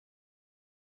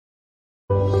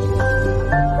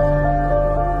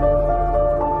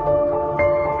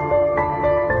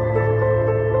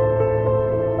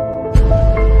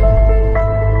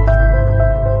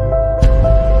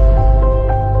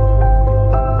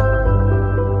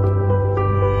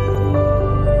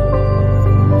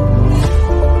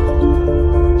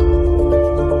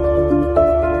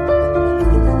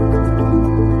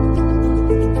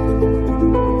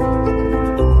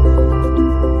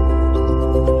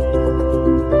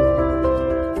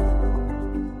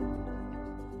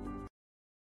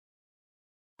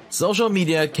 Social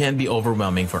media can be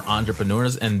overwhelming for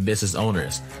entrepreneurs and business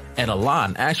owners, and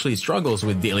Alon actually struggles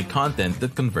with daily content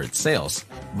that converts sales.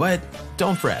 But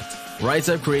don't fret. Rise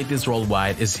Up Creatives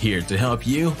Worldwide is here to help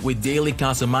you with daily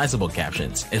customizable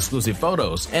captions, exclusive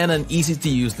photos, and an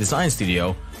easy-to-use design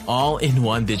studio, all in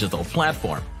one digital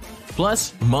platform.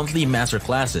 Plus, monthly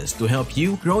masterclasses to help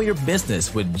you grow your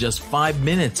business with just 5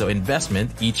 minutes of investment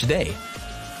each day.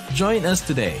 Join us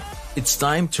today. It's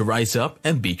time to rise up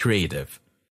and be creative.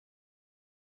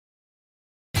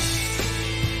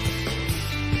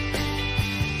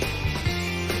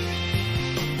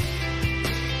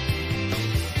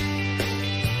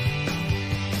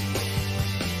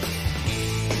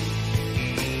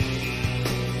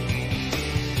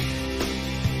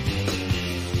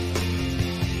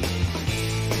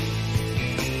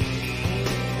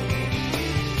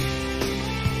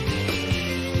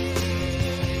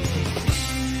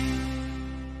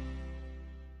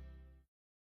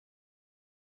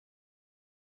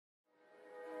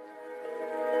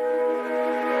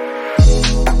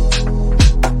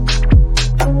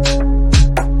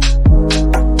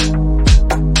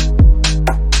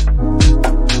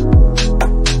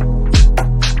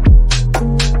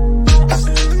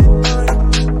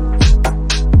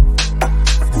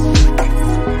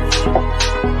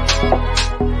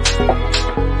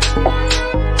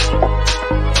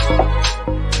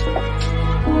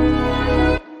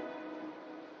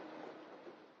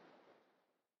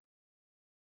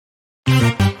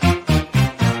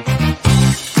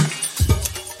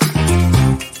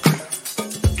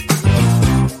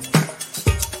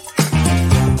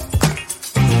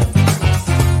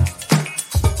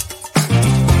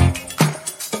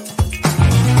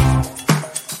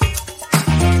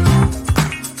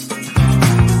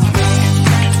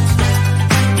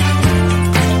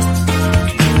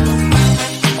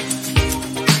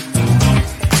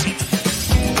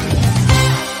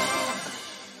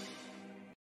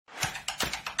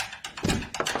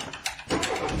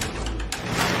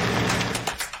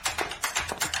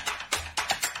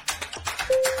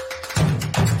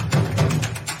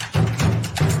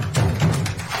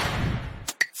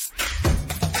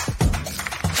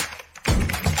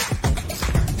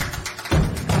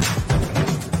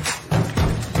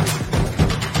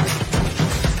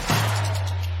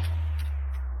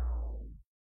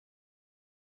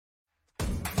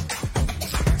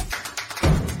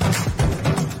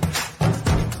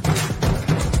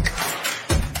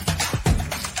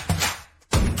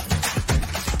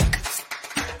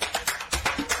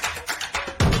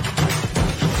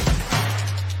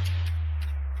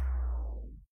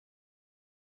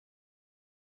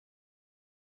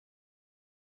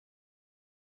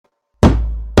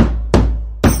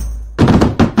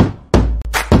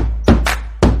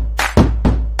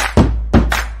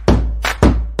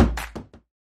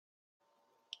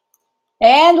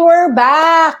 And we're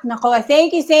back! Nako,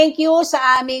 thank you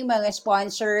sa aming mga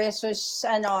sponsors who's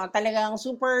talagang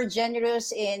super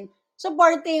generous in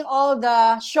supporting all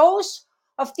the shows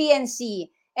of TNC.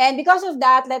 And because of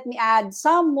that, let me add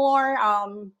some more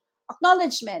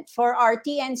acknowledgement for our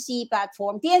TNC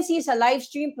platform. TNC is a live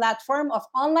stream platform of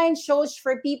online shows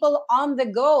for people on the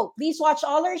go. Please watch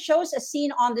all our shows as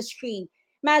seen on the screen.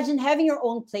 Imagine having your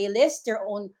own playlist, your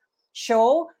own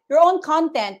show, your own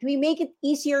content. We make it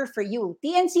easier for you.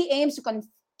 TNC aims to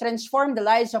transform the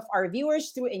lives of our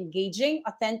viewers through engaging,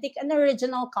 authentic, and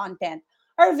original content.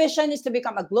 Our vision is to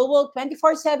become a global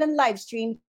 24/7 live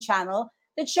stream channel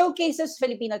that showcases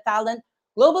Filipino talent,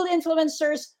 global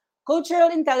influencers, cultural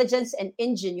intelligence, and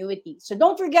ingenuity. So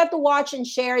don't forget to watch and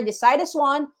share Decide as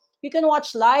One. You can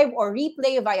watch live or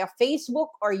replay via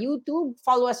Facebook or YouTube.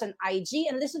 Follow us on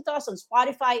IG and listen to us on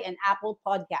Spotify and Apple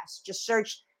Podcasts. Just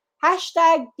search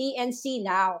 #TNC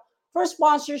now. For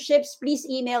sponsorships, please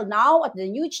email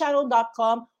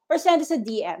now@thenewchannel.com or send us a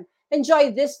DM.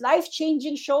 Enjoy these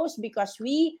life-changing shows because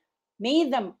we made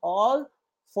them all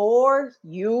for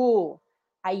you.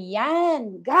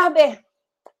 Ayan, grabe.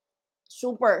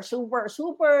 Super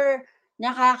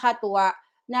nakakatuwa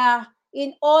na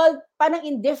parang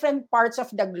in different parts of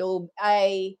the globe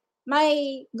ay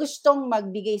may gustong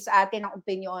magbigay sa atin ng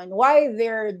opinion why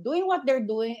they're doing what they're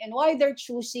doing and why they're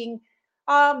choosing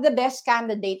the best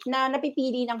candidate na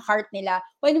napipili ng heart nila.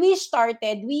 When we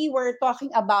started, we were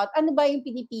talking about ano ba yung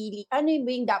pinipili, ano yung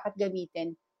dapat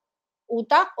gamitin,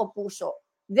 utak o puso.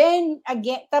 Then,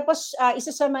 again, tapos isa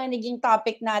sa mga naging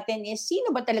topic natin is sino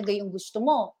ba talaga yung gusto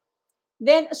mo?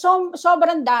 Then,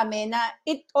 sobrang dami na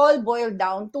it all boiled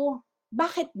down to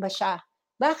bakit ba siya?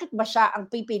 Bakit ba siya ang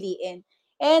pipiliin?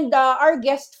 And our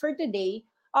guest for today,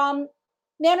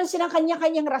 meron silang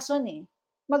kanya-kanyang rason eh.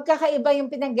 magkakaiba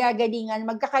yung pinanggagalingan,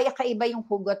 magkakaiba yung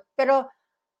hugot. Pero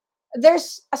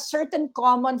there's a certain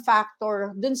common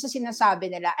factor dun sa sinasabi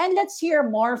nila. And let's hear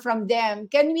more from them.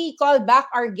 Can we call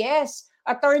back our guests?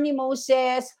 Attorney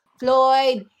Moses,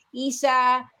 Floyd,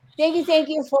 Isa, thank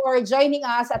you for joining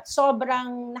us at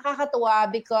sobrang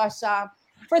nakakatuwa because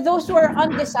for those who are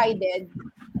undecided,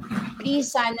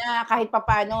 please sana kahit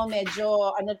papano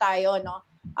medyo tayo, no?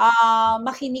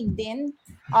 Makinig din.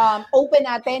 Open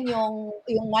natin yung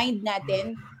mind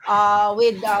natin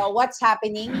with what's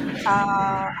happening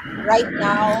right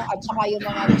now at saka yung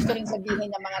mga gusto ring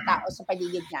sabihin ng mga tao sa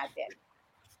paligid natin.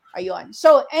 Ayun.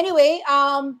 So anyway,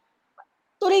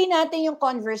 tuloy natin yung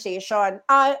conversation.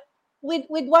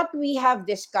 With what we have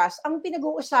discussed, ang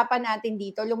pinag-uusapan natin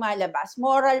dito lumalabas,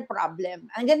 moral problem.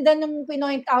 Ang ganda ng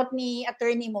pinoint out ni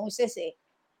Attorney Moses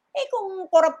kung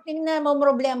corrupting na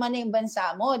problema na yung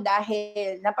bansa mo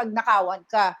dahil napagnakawan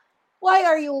ka, why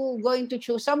are you going to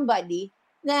choose somebody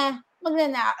na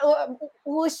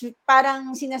who's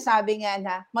parang sinasabi nga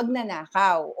na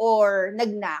magnanakaw or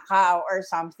nagnakaw or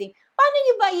something? Paano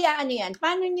nyo ba yan?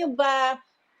 Paano nyo ba?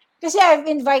 Kasi I've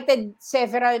invited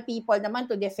several people naman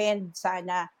to defend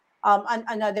sana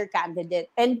another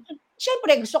candidate. And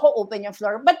syempre gusto ko open yung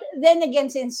floor. But then again,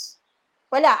 since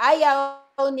ayaw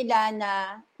nila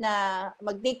na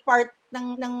mag-take part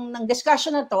ng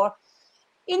discussion na to,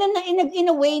 in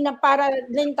a way na para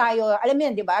din tayo, alam mo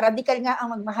yan, di ba? Radical nga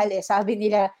ang magmahal sabi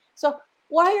nila. So,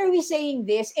 why are we saying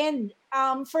this? And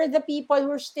for the people who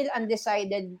are still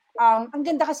undecided, ang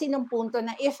ganda kasi ng punto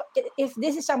na if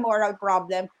this is a moral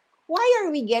problem, why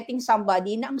are we getting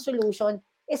somebody na ang solution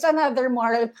is another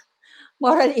moral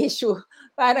issue?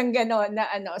 Parang gano'n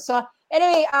na So,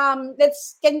 anyway,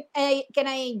 can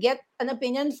I get an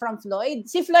opinion from Floyd?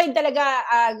 Si Floyd talaga,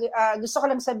 gusto ko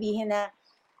lang sabihin na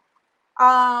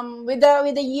with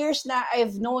the years na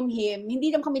I've known him,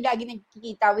 hindi lang kami lagi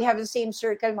nagkikita. We have the same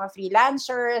circle, mga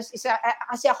freelancers.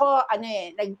 Kasi ako,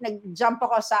 nag-jump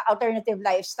ako sa alternative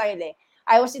lifestyle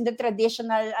I was in the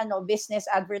traditional business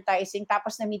advertising,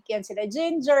 tapos na-meet yan sila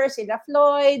Ginger, sila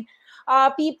Floyd,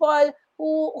 people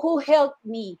who helped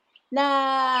me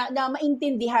na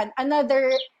maintindihan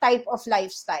another type of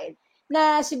lifestyle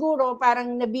na siguro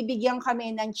parang nabibigyan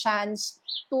kami ng chance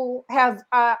to have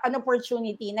an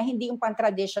opportunity na hindi yung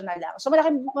pan-traditional lang. So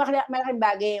malaking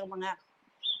bagay yung mga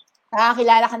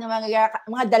nakakilala ka ng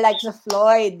mga the likes of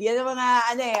Floyd. Yan yung mga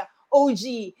OG.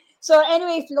 So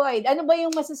anyway, Floyd, ano ba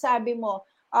yung masasabi mo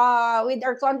with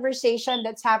our conversation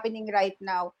that's happening right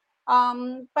now?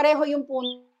 Pareho yung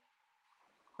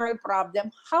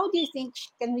problem. How do you think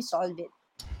can we solve it?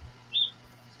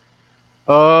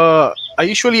 I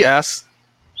usually ask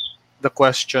the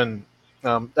question.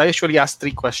 I usually ask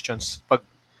 3 questions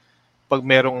pag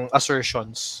merong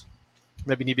assertions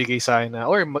na binibigay sa akin na,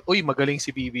 uy, magaling si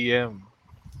BBM.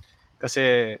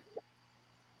 Kasi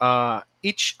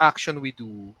each action we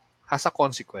do has a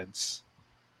consequence.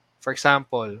 For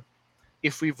example,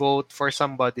 if we vote for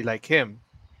somebody like him,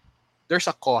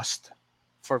 there's a cost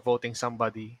for voting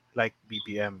somebody like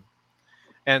BBM.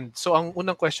 And so ang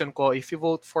unang question ko, if you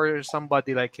vote for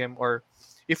somebody like him, or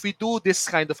if we do this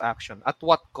kind of action, at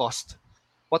what cost?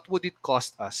 What would it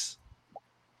cost us?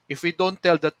 If we don't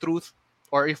tell the truth,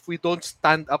 or if we don't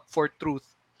stand up for truth,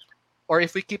 or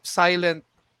if we keep silent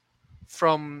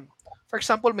from, for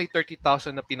example, may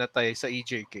 30,000 na pinatay sa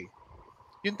EJK.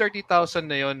 Yung 30,000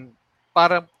 na yun,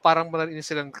 parang marinig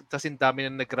silang kasing dami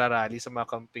na nagrarally sa mga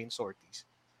campaign sorties.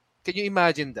 Can you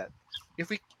imagine that?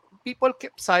 If people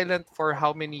kept silent for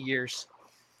how many years,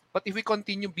 but if we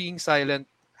continue being silent,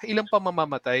 ilang pa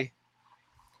mamamatay?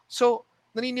 So,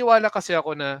 naniniwala kasi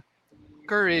ako na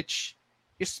courage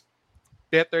is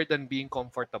better than being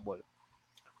comfortable.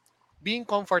 Being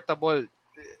comfortable,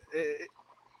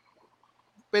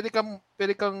 pwede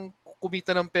kang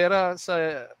kumita ng pera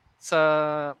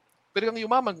pwede kang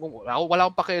yumaman. Wala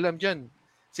akong pakialam dyan.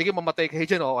 Sige, mamatay kayo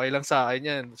dyan. Okay lang sa akin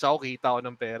yan. Sa ako, kita ako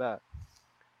ng pera.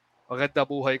 Maganda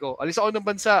buhay ko. Alis ako ng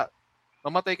bansa.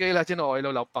 Mamatay kayo lahat dyan. Okay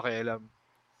lang, wala akong pakialam.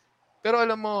 Pero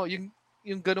alam mo,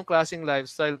 yung ganong klaseng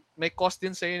lifestyle, may cost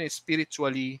din sa yun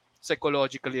spiritually,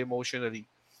 psychologically, emotionally.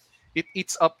 It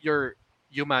eats up your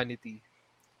humanity.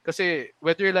 Kasi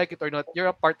whether you like it or not, you're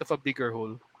a part of a bigger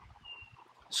whole.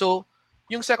 So,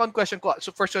 yung second question ko,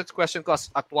 so first question ko,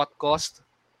 at what cost?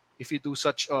 If you do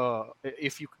such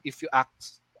if you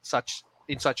act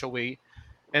in such a way,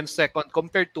 and second,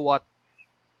 compared to what?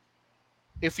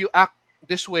 If you act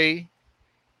this way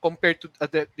compared to a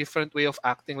different way of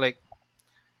acting, like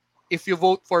if you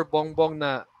vote for Bongbong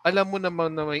na alam mo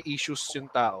naman na may issues yung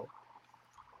tao,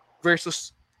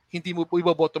 versus hindi mo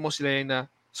iboboto mo sila na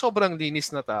sobrang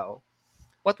linis na tao,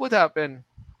 what would happen?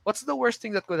 What's the worst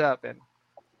thing that could happen?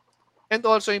 And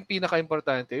also, yung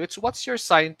pinaka-importante, it's what's your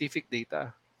scientific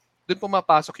data? Doon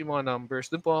pumapasok yung mga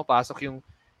numbers, doon pumapasok yung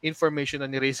information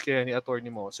na ni-raise kaya ni Attorney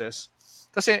Moses.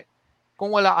 Kasi,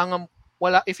 kung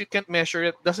if you can't measure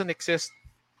it, doesn't exist.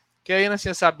 Kaya yan ang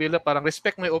sinasabi nila, parang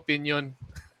respect my opinion.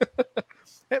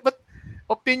 But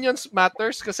opinions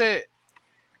matters kasi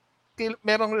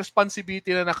merong responsibility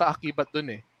na nakaakibat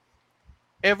dun eh.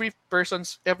 Every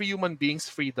human being's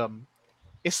freedom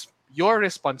is your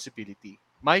responsibility.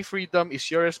 My freedom is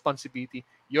your responsibility.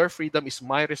 Your freedom is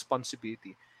my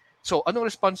responsibility. So, anong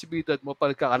responsibilidad mo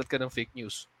pag kakalat ka ng fake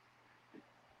news?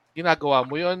 Ginagawa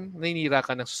mo yon, naninira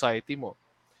ka ng society mo.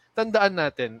 Tandaan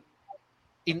natin,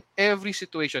 in every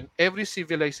situation, every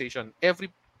civilization,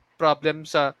 every problem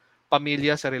sa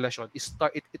pamilya, sa relasyon,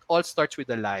 it all starts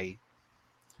with a lie.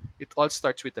 It all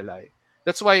starts with a lie.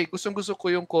 That's why, gustong-gusto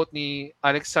ko yung quote ni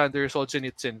Alexander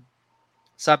Solzhenitsyn.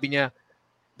 Sabi niya,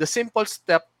 the simple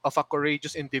step of a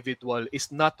courageous individual is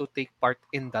not to take part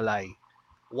in the lie.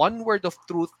 One word of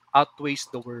truth outweighs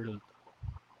the world.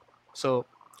 So,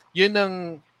 yun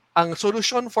ang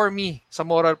solution for me sa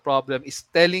moral problem is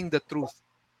telling the truth.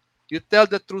 You tell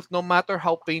the truth no matter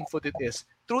how painful it is.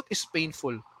 Truth is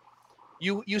painful.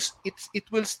 It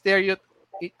will stare you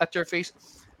at your face.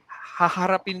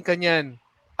 Haharapin ka niyan.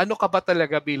 Ano ka ba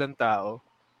talaga bilang tao?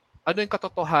 Ano yung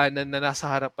katotohanan na nasa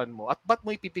harapan mo? At ba't mo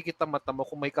ipipikit ang mata mo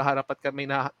kung may kaharap at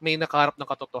may nakaharap ng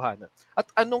katotohanan? At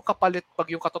anong kapalit pag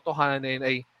yung katotohanan na yun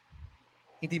ay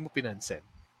hindi mo pinansin?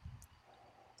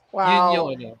 Wow.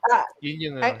 Yun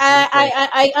yung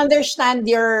I understand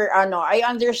I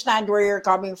understand where you're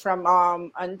coming from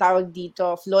ang tawag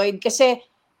dito, Floyd, kasi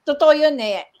totoo yun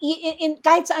eh. In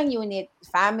kahit saang unit,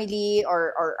 family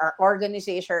or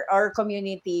organization or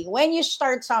community, when you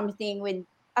start something with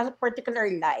a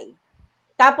particular lie,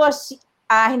 tapos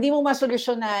hindi mo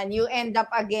masolusyonan, you end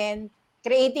up again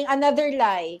creating another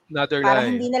lie para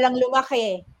hindi na lang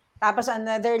lumaki. Tapos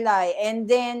another lie. And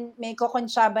then, may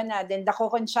kukonsyaba na. Then the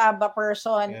kukonsyaba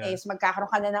person is magkakaroon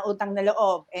ka na ng utang na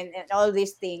loob and all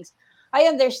these things. I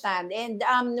understand. And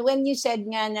when you said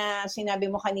nga na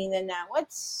sinabi mo kanina na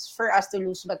what's for us to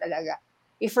lose ba talaga?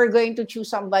 If we're going to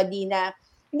choose somebody na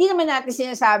hindi naman natin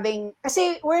sinasabing,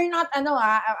 kasi we're not,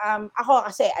 ako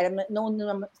kasi, known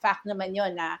fact naman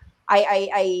yon na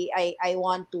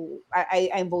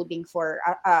I'm voting for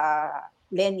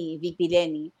VP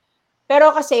Lenny. Pero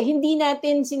kasi hindi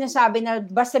natin sinasabi na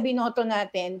basta binoto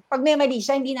natin, pag may mali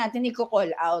siya, hindi natin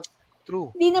i-call out.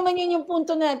 True. Hindi naman yun yung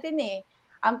punto natin eh.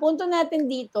 Ang punto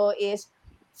natin dito is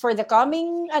for the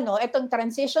coming, itong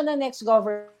transition na next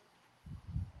government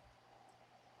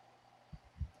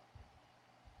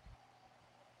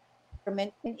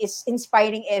is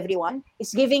inspiring everyone,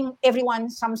 is giving everyone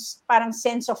some parang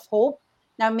sense of hope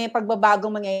na may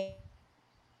pagbabagong mangyayari.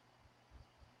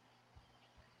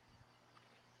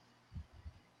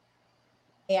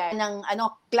 Ng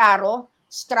klaro,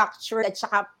 structure, at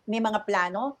saka may mga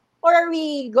plano? Or are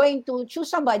we going to choose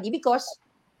somebody because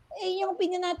yung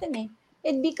opinion natin eh.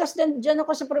 And because dyan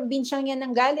ako sa probinsyang yan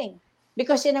nanggaling.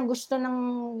 Because yan ang gusto ng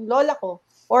lola ko.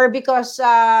 Or because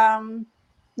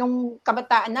nung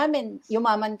kabataan namin,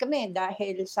 yumaman kami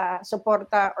dahil sa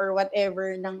suporta or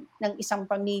whatever ng isang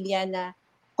pamilya na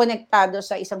konektado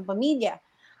sa isang pamilya.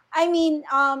 I mean,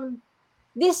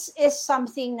 this is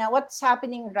something na what's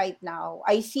happening right now,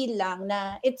 I feel lang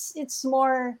na it's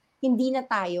more hindi na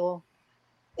tayo.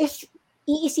 If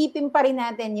iisipin pa rin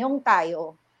natin yung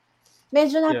tayo,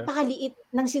 medyo napakaliit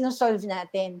ng sinosolve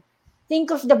natin.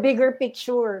 Think of the bigger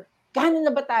picture. Gaano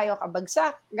na ba tayo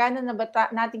kabagsak? Gaano na ba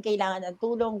natin kailangan ng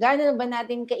tulong? Gaano na ba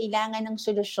natin kailangan ng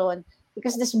solusyon?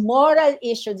 Because this moral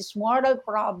issue, this moral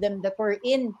problem that we're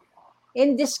in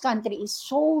this country is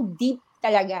so deep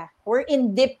talaga. We're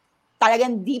in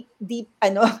talagang deep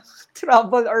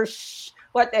trouble or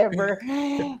whatever.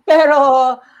 Pero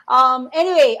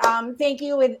anyway, thank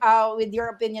you with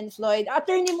your opinion, Floyd.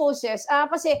 Attorney Moses,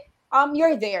 kasi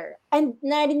you're there and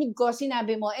narinig ko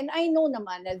sinabi mo, and I know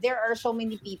naman that there are so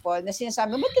many people na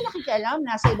sinasabi, ba't ka nakikialam?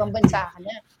 Nasa ibang bansa ka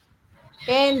na.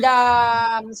 And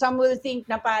some will think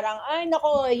na parang, ay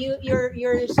nako,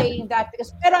 you're saying that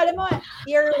because, pero alam mo,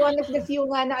 you're one of the few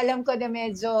nga na alam ko na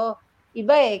medyo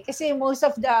iba eh. Kasi most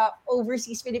of the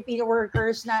overseas Filipino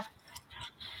workers na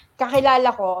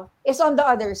kakilala ko is on the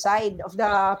other side of the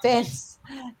fence.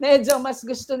 Medyo mas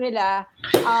gusto nila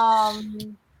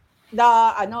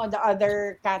the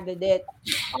other candidate.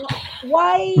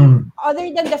 Why,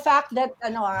 other than the fact that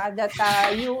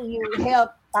you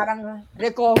help parang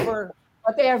recover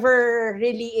whatever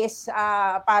really is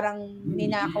parang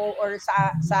ninakaw or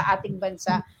sa ating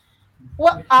bansa,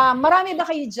 Marami ba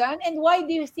kayo dyan? And why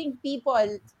do you think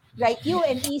people like you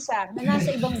and Isa na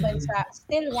nasa ibang bansa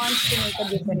still wants to make a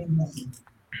difference?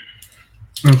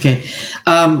 Okay.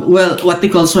 Well, what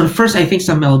they call, so first, I think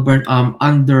sa Melbourne,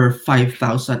 under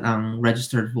 5,000 ang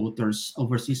registered voters,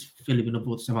 overseas Filipino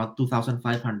voters, about 2,500,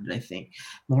 I think,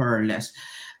 more or less.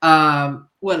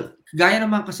 Well, gaya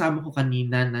naman kasama ko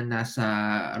kanina na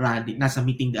nasa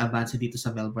meeting de avance dito sa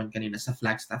Melbourne kanina sa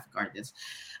Flagstaff Gardens.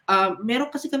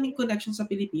 Meron kasi kaming connection sa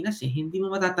Pilipinas eh. Hindi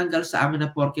mo matatanggal sa amin na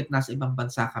porket nasa ibang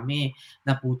bansa kami,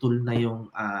 naputol na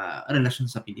yung relasyon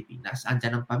sa Pilipinas.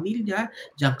 Andyan ang pamilya,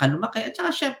 diyan ka lumaki. At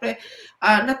saka syempre,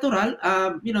 natural,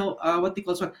 what they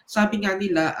call, sabi nga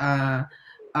nila,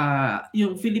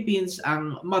 yung Philippines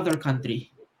ang mother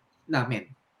country namin.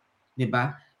 'Di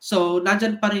ba? So,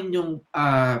 nandyan pa rin yung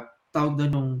tawag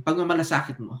doon yung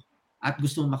pagmamalasakit mo at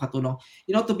gusto mong makatulong.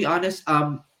 To be honest,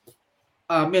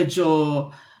 medyo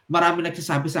marami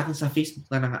nagsasabi sa akin sa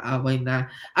Facebook na nangaaway na,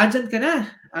 andyan ka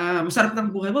na, masarap ng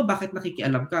buhay mo, bakit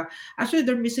nakikialam ka? Actually,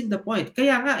 they're missing the point.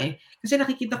 Kaya nga kasi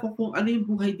nakikita ko kung ano yung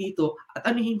buhay dito at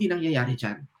ano yung hindi nangyayari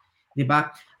dyan. Diba?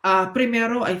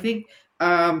 Primero, I think,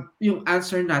 yung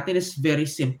answer natin is very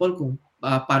simple kung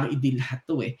paano i-deal lahat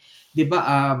to eh. Diba?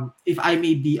 If I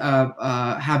may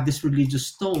have this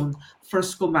religious tone,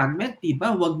 first commandment,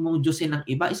 diba? Huwag mong Diyosin ng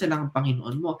iba, isa lang ang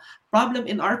Panginoon mo. Problem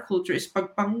in our culture is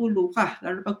pag pangulo ka,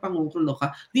 lalo pag pangulo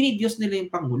ka, dinidiyos nila yung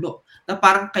pangulo na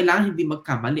parang kailangan hindi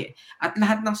magkamali. At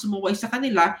lahat ng sumuway sa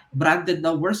kanila, branded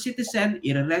na worst citizen,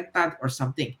 irrelected, or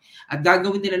something. At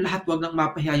gagawin nila lahat, huwag nang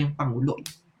mapahiya yung pangulo.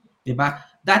 Diba?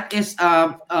 That is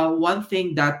one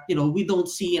thing that we don't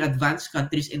see in advanced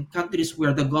countries, in countries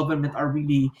where the government are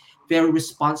really very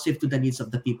responsive to the needs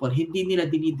of the people. Hindi nila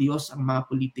dinidiyos ang mga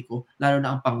politiko, lalo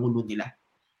na ang pangulo nila.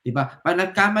 Diba? Pag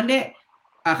nagkamali,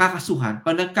 kakasuhan.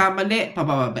 Pag nagkamali,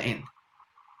 pabababain.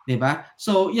 Diba?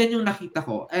 So, yan yung nakita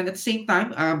ko. And at the same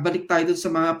time, balik tayo dun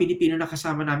sa mga Pilipino na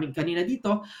kasama namin kanina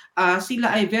dito,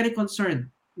 sila ay very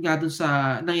concerned nga dun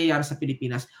sa nangyayari sa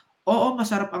Pilipinas. Oo,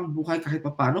 masarap ang buhay kahit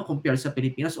paano compared sa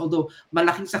Pilipinas. Although,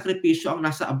 malaking sakripisyo ang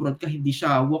nasa abroad ka, hindi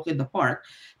siya walk in the park.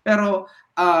 Pero,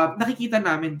 nakikita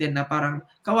namin din na parang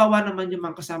kawawa naman yung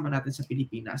mga kasama natin sa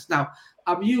Pilipinas. Now,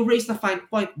 you raised a fine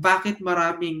point. Bakit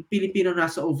maraming Pilipino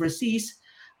nasa overseas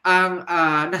ang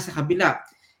nasa kabila?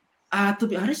 To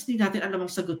be honest, hindi natin alam ang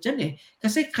sagot dyan eh.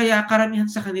 Kasi kaya karamihan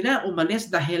sa kanila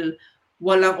umalis dahil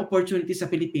walang opportunity sa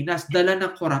Pilipinas. Dala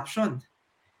ng corruption.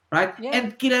 Right? Yeah.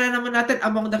 And kilala naman natin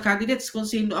among the candidates kung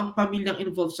sino ang pamilyang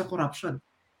involved sa corruption.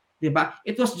 Diba?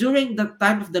 It was during the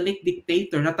time of the late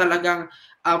dictator na talagang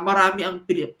marami ang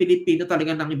Pilipino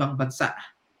talaga ng ibang bansa.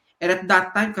 And at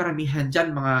that time, karamihan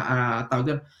dyan,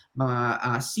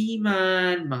 mga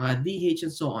seaman, mga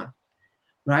DH, and so on.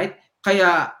 Right?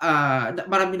 Kaya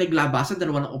marami naglabasan,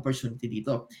 dalawa ng opportunity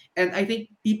dito. And I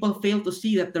think people fail to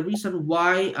see that the reason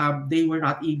why they were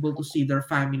not able to see their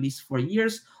families for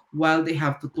years while they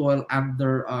have to toil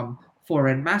under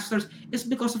foreign masters is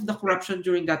because of the corruption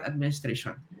during that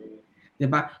administration.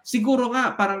 Diba? Siguro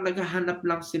nga parang naghahanap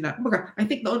lang sila. I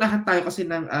think naunahan tayo kasi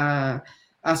ng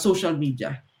social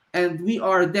media. And we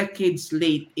are decades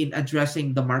late in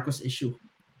addressing the Marcos issue.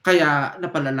 Kaya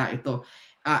napalala ito.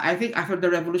 I think after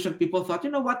the revolution, people thought,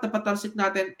 you know what, napatalsik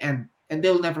natin and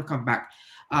they'll never come back.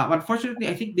 Unfortunately,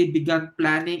 I think they began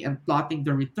planning and plotting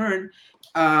the return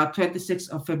 26th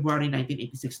of February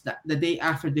 1986, the day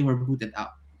after they were booted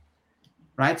out.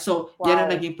 Right? So, yan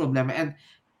ang naging problema. And,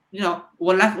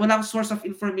 walang source of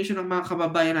information ng mga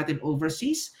kababayan natin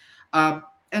overseas.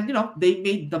 And,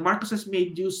 the Marcoses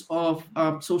made use of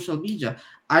social media.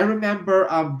 I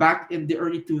remember back in the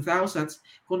early 2000s,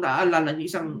 kung naaalala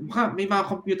niyo, may mga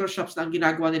computer shops na ang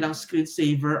ginagawa nilang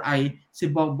screensaver ay si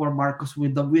Bongbong Marcos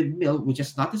with the windmill, which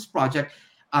is not his project,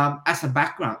 as a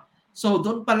background. So,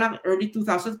 doon pa lang, early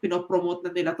 2000s, pinopromote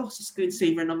na nila to sa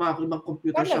screensaver ng mga ibang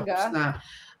computer shops na,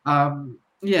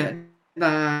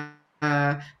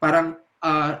 parang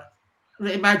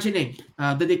reimagining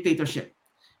the dictatorship.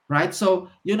 Right? So,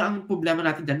 yun ang problema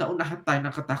natin dyan. Naunahan tayo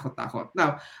ng katakot-takot.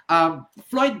 Now,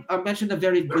 Floyd mentioned a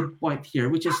very good point here,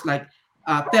 which is like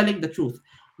telling the truth.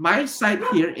 My side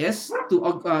here is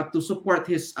to support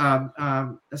his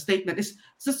statement is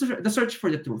the search for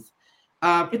the truth.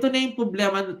 Ito na yung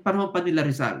problema panahon pa nila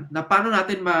Rizal, na paano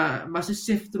natin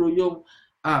masisift through yung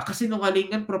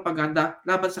kasinungalingan propaganda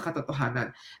laban sa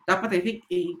katotohanan. Dapat, I think,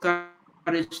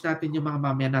 encourage natin yung mga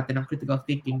mamayan natin ng critical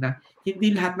thinking na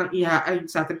hindi lahat ng ihaayon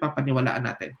sa atin papaniwalaan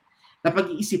natin. Na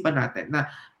pag-iisipan natin na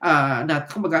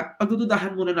kumbaga,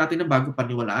 pagdududahan muna natin ng bago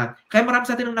paniwalaan. Kaya marami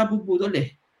sa atin ang nabubudol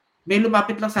eh. may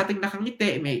lumapit lang sa ating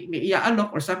nakangiti, may iaalok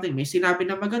or something, may sinabi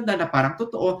na maganda na parang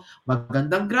totoo,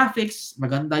 magandang graphics,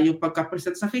 maganda yung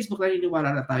pagka-present sa Facebook, naniniwala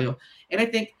na tayo. And I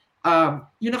think,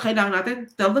 yun ang kailangan natin,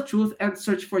 tell the truth and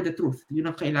search for the truth.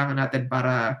 Yun ang kailangan natin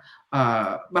para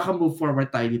maka-move forward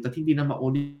tayo dito at hindi na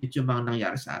maulit yung mga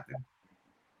nangyari sa atin.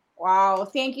 Wow,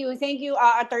 thank you,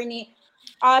 attorney.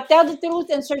 Tell the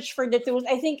truth and search for the truth.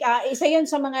 I think isa yun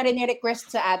sa mga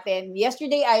rene-request sa atin.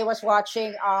 Yesterday, I was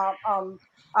watching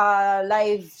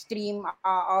live stream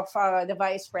of the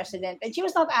Vice President, and she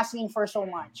was not asking for so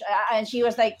much. And she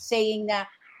was like saying na,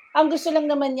 ang gusto lang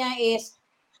naman niya is,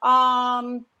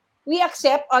 we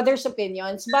accept others'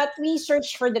 opinions, but we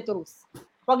search for the truth.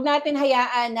 Wag natin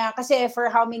hayaan na, kasi for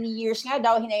how many years nga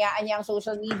daw, hinayaan niya ang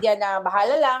social media na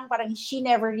bahala lang, parang she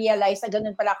never realized na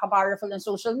ganun pala ka-powerful ang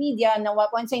social media, na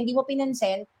once hindi mo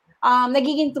pinansin,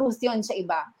 nagiging truth yun sa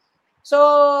iba. So,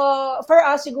 for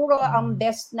us, siguro ang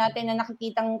best natin na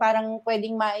nakikitang parang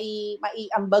pwedeng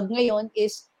maiambag ngayon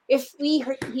is, if we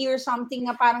hear something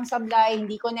na parang sablay,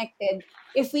 hindi connected,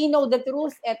 if we know the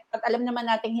truth at alam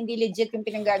naman natin hindi legit yung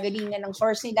pinanggagalingan ng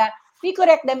source nila, we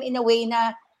correct them in a way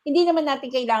na hindi naman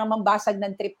natin kailangan mambasag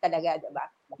ng trip talaga, diba?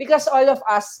 Because all of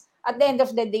us, at the end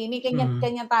of the day, may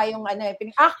kanya tayong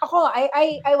ako,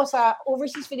 I was a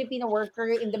overseas Filipino worker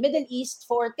in the Middle East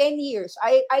for 10 years.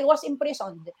 I was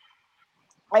imprisoned.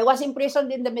 I was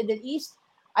imprisoned in the Middle East.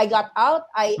 I got out.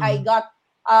 I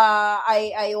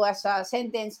was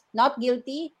sentenced not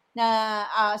guilty, na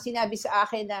sinabi sa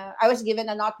akin na I was given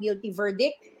a not guilty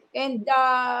verdict, and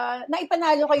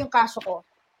naipanalo ko yung kaso ko.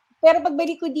 Pero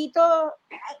pagbalik ko dito,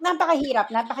 napakahirap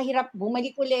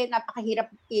bumalik uli, napakahirap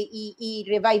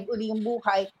i-revive uli yung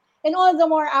buhay. And all the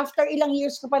more, after ilang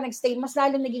years ko pa nagstay, mas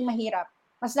lalo naging mahirap.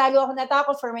 Mas lalo ako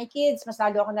natakot for my kids, mas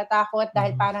lalo ako natakot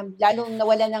dahil parang lalong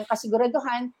nawala ng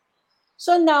kasiguraduhan.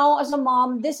 So now, as a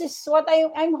mom, this is what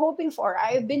I'm hoping for.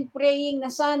 I've been praying na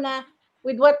sana,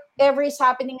 with whatever is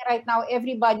happening right now,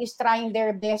 everybody's trying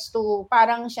their best to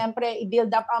parang syempre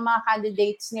i-build up ang mga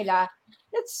candidates nila.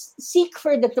 Let's seek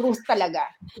for the truth talaga.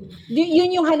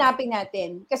 Yun yung hanapin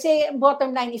natin. Kasi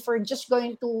bottom line, if we're just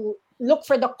going to look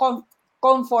for the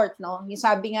comfort, no? Yung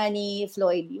sabi nga ni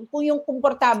Floyd, yung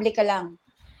komportable ka lang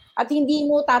at hindi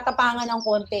mo tatapangan ng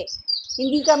konti.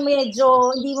 Hindi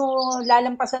mo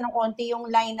lalampasan ng konti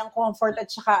yung line ng comfort at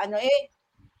saka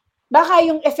baka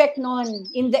yung effect nun,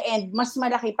 in the end, mas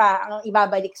malaki pa ang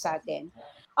ibabalik sa atin.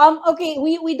 Okay,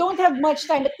 we don't have much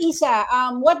time, but Isa,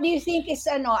 what do you think is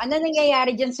ano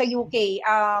nangyayari dyan sa UK?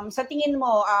 Sa tingin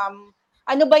mo,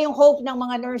 ano ba yung hope ng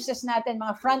mga nurses natin,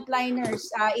 mga frontliners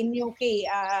in UK?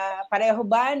 Pareho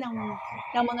ba ng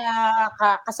mga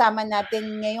kasama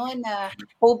natin ngayon na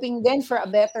hoping din for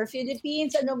a better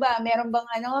Philippines? Ano ba? Meron bang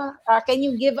can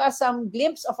you give us some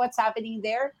glimpse of what's happening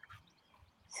there?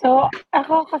 So,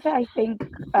 ako kasi I think,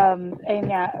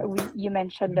 you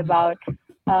mentioned about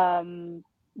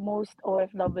most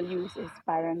OFWs is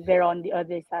parang they're on the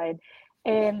other side.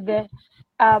 And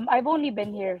I've only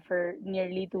been here for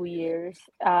nearly 2 years.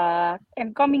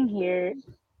 And coming here,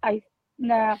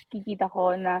 nakikita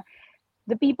ko na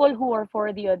the people who are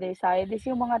for the other side is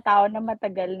yung mga tao na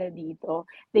matagal na dito.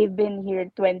 They've been here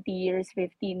 20 years,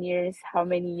 15 years, how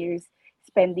many years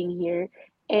spending here.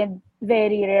 And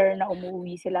very rare na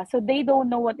umuwi sila. So they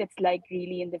don't know what it's like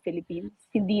really in the Philippines.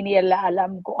 Hindi nila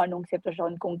alam kung anong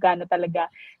sitwasyon, kung gaano talaga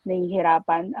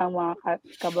nahihirapan ang mga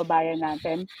kababayan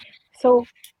natin. So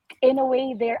in a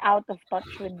way, they're out of touch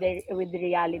with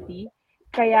reality.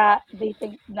 Kaya they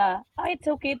think na, it's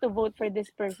okay to vote for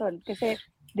this person kasi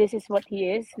this is what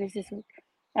he is. This is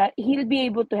he'll be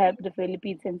able to help the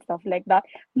Philippines and stuff like that.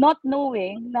 Not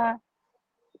knowing na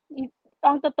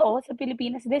ang totoo sa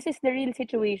Pilipinas, this is the real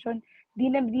situation. Di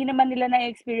naman nila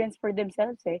na-experience for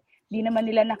themselves eh. Di naman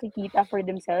nila nakikita for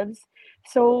themselves.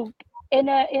 So, in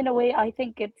a way, I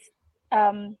think it's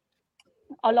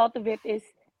a lot of it is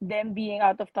them being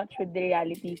out of touch with the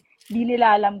reality. Di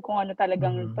nila alam kung ano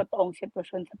talagang totoong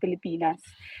sitwasyon sa Pilipinas.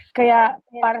 Kaya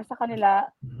para sa kanila,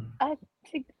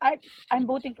 I'm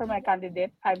voting for my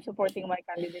candidate. I'm supporting my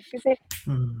candidate kasi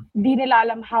di nila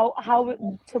alam how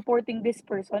supporting this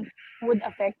person would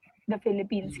affect the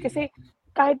Philippines. Kasi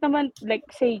kahit naman, like,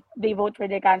 say, they vote for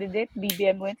their candidate,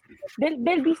 BBM wins,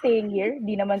 they'll be staying here.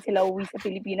 Di naman sila uwi sa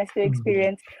Pilipinas to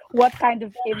experience what kind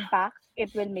of impact it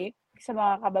will make sa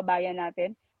mga kababayan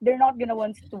natin. They're not gonna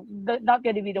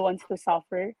be the ones to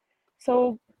suffer.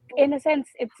 So, in a sense,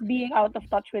 it's being out of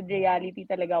touch with reality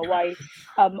talaga why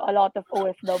a lot of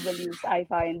OFWs I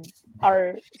find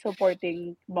are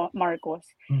supporting Marcos.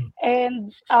 And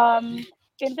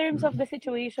in terms of the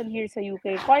situation here sa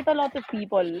UK, quite a lot of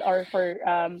people are for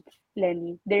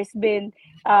Lenny. There's been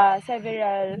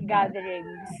several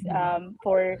gatherings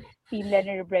for Team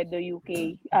Lenny Robredo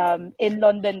UK. In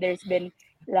London, there's been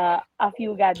a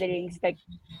few gatherings, like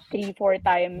 3-4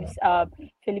 times,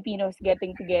 Filipinos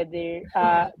getting together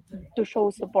to show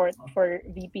support for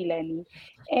VP Lenny.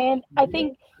 And I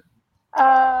think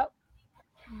I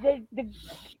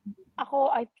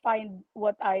find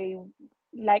what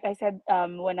like I said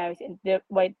when I was in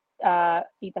what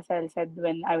Tita Sel said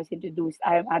when I was introduced,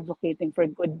 I am advocating for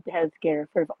good healthcare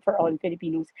for all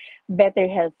Filipinos, better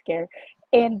healthcare.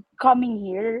 And coming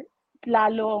here,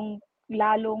 lalong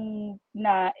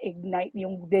na ignite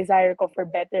yung desire ko for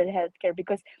better healthcare,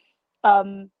 because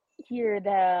here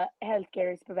the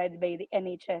healthcare is provided by the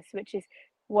NHS, which is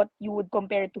what you would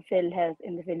compare to PhilHealth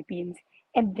in the Philippines.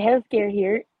 And healthcare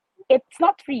here, it's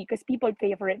not free because people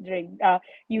pay for it during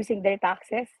using their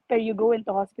taxes. But you go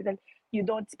into hospital, you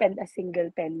don't spend a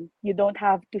single penny. You don't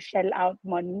have to shell out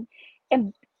money.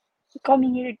 And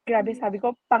coming here, grabe, sabi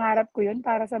ko, pangarap ko yun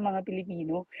para sa mga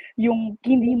Pilipino. Yung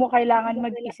hindi mo kailangan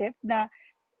mag-isip na,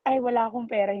 ay, wala akong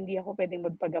pera, hindi ako pwedeng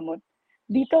magpagamot.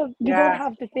 Dito, you don't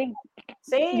have to think.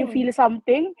 Same. You feel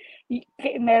something,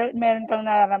 meron kang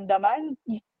nararamdaman,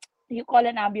 you call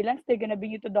an ambulance, they're gonna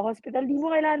bring you to the hospital. Di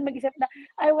mo kailangan mag-isip na,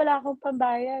 ay, wala akong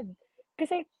pambayad.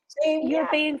 Kasi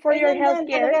you're paying for your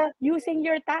healthcare using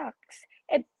your tax.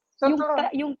 At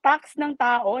yung tax ng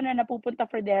tao na napupunta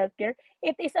for the healthcare,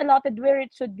 it is allotted where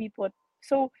it should be put.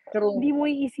 So, di mo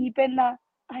iisipin na,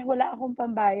 ay, wala akong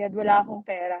pambayad, wala akong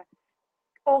pera.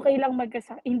 Okay lang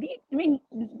magkasakit.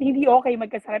 Hindi okay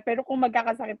magkasakit, pero kung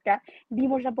magkakasakit ka, hindi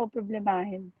mo siya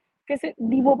poproblemahin. Kasi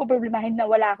hindi mo poproblemahin na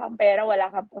wala kang pera, wala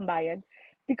kang pambayad.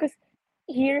 Because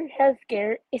here,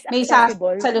 healthcare is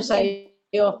accessible. May sasalo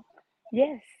sa'yo.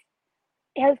 Yes.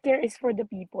 Healthcare is for the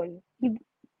people.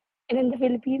 And in the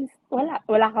Philippines, wala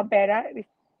kang pera,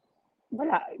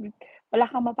 wala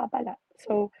kang mapapala.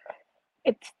 So,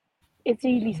 it's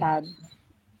really sad.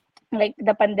 Like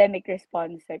the pandemic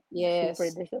response, like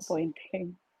super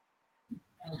disappointing.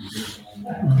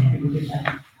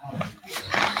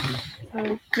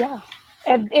 So yeah,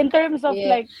 and in terms of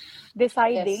like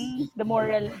deciding the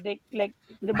moral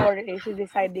issue,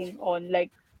 deciding on like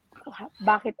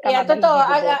bakit ka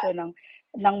boboto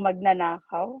ng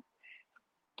magnanakaw.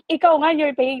 Ikaw nga,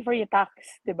 you're paying for your tax,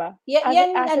 di ba? As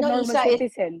a normal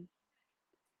citizen.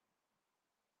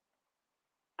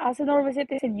 As a normal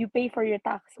citizen, you pay for your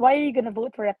tax. Why are you gonna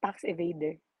vote for a tax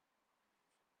evader?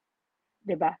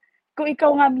 Diba? Kung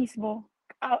ikaw nga mismo,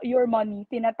 your money,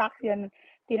 tinatax yan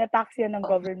ng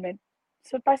government.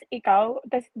 So, tas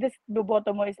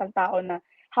boboto mo isang tao na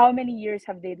how many years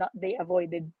have they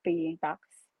avoided paying tax?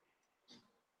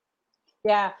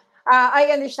 Yeah.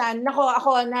 I understand.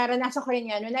 Ako, naranasan ko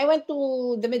rin yan. When I went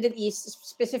to the Middle East,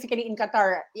 specifically in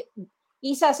Qatar,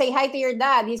 Isa, say hi to your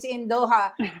dad. He's in Doha.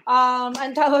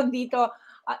 Ang tawag dito,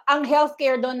 ang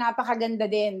healthcare doon napakaganda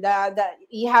din.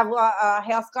 You have a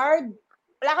health card,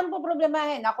 wala kang po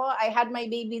problemahin. Ako, I had my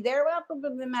baby there, wala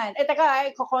problemahin.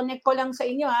 Teka, connect ko lang sa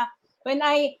inyo ha. When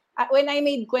I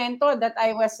made kwento that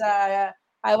I was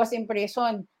in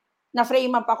prison,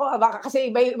 na-frame up ako. Baka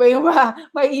kasi iba yung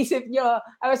maisip nyo.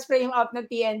 I was frame up ng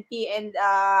PNP and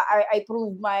I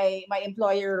proved my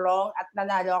employer wrong at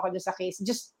nanalo ako doon sa case.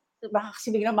 Just baka kasi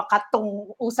biglang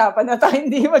makatong usapan na tayo,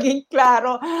 hindi maging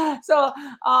klaro. So,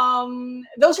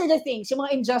 those are the things, yung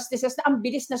mga injustices na ang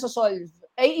bilis na solve.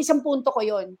 Ay, isang punto ko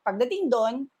yun. Pagdating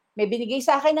doon, may pinakita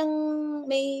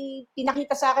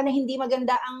sa akin na hindi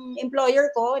maganda ang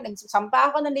employer ko, nagsampa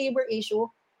ako ng labor issue,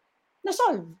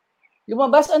 na-solve.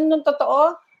 Lumabas nung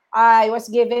totoo, I was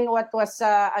given what was,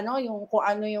 kung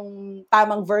ano yung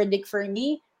tamang verdict for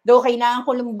me. Though kailangan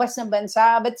ko lumabas ng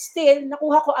bansa, but still,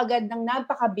 nakuha ko agad ng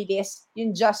napakabilis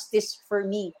yung justice for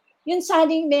me. Yun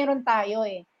saling meron tayo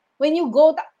eh. When you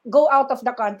go out of the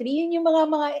country, yun yung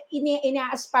mga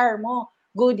ina-aspire mo.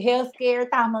 Good healthcare,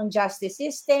 tamang justice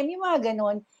system, yung mga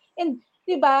ganon. And,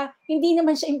 di ba, hindi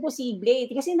naman siya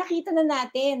imposible. Kasi nakita na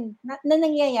natin na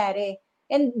nangyayari.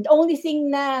 And the only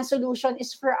thing na solution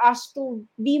is for us to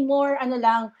be more,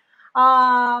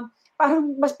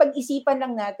 parang mas pag-isipan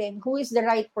lang natin who is the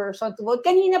right person to vote.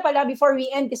 Kanina pala, before we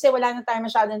end, kasi wala na tayo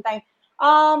masyadong time,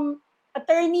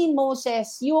 Attorney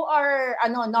Moses, you are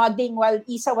nodding while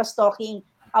Isa was talking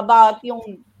about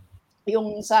yung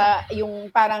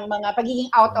parang mga pagiging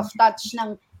out of touch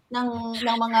ng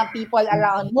mga people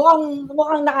around.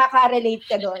 Mukhang nakaka-relate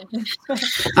ka doon.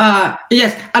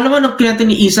 Yes. Alam mo, nung kwento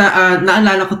ni Isa,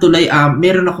 naalala ko tuloy,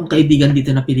 meron akong kaibigan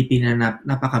dito na Pilipina na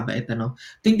napakabait.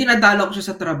 Tuwing dinadalo ko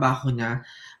siya sa trabaho niya,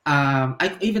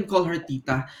 I even call her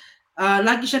tita.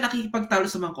 lagi siya nakikipagtalo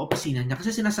sa mga kaopisina niya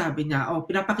kasi sinasabi niya,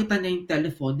 pinapakita niya yung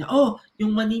telephone niya,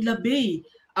 yung Manila Bay,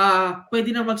 pwede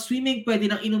nang mag-swimming, pwede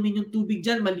nang inumin yung tubig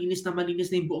dyan, malinis na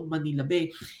yung buong Manila Bay.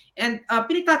 And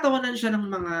pinagtatawanan siya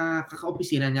ng mga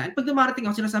kakaopisina niya. And pag dumarating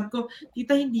ako, sinasabi ko,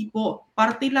 tita, hindi po.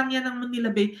 Parte lang yan ng Manila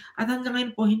Bay at hanggang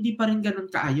ngayon po, hindi pa rin ganun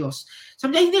kaayos.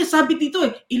 Sabi niya, hindi, sabi dito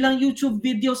ilang YouTube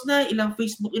videos na, ilang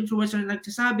Facebook influencer na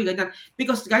nagsasabi, ganyan.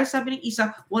 Because guys, sabi ng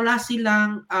isa, wala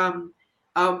silang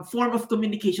form of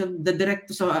communication the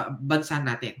direct sa bansa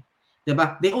natin.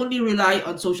 Diba? They only rely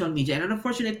on social media. And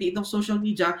unfortunately, itong social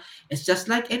media is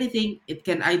just like anything. It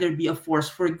can either be a force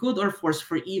for good or force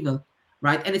for evil.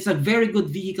 Right? And it's a very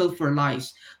good vehicle for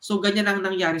lies. So, ganyan ang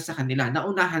nangyari sa kanila.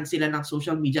 Naunahan sila ng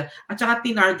social media at saka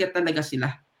tinarget talaga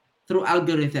sila through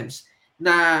algorithms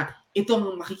na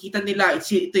itong makikita nila,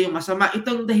 ito yung masama,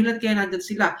 itong dahilan kaya nandun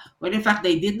sila. When in fact,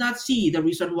 they did not see the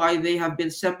reason why they have been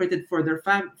separated from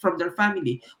their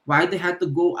family, why they had to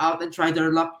go out and try their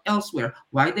luck elsewhere,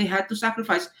 why they had to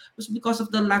sacrifice was because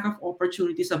of the lack of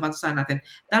opportunity sa bansa natin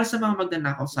dahil sa mga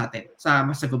magnanakaw sa atin, sa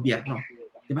gobyerno.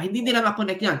 Diba? Hindi nila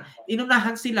makonect yan.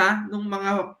 Inunahan sila nung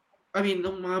mga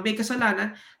may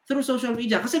kasalanan through social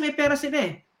media kasi may pera sila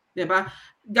eh. Diba?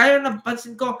 Gaya ng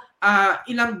pansin ko,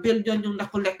 ilang billion yung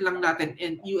na-collect lang natin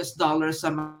in US dollars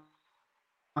sa mga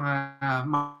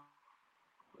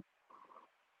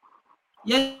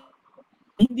yan,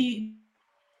 hindi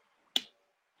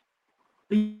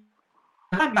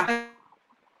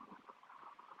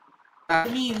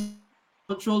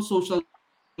control social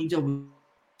media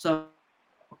sa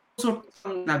sort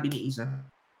ng nabi ni Isa.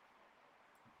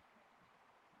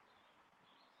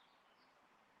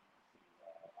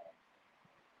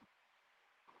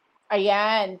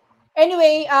 Ayan.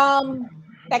 Anyway,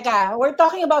 teka, we're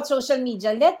talking about social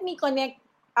media. Let me connect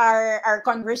our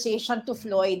conversation to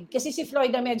Floyd. Kasi si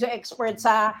Floyd ang medyo expert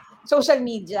sa social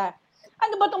media.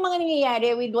 Ano ba itong mga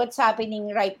nangyayari with what's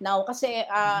happening right now? Kasi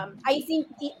I think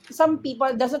some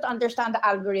people doesn't understand the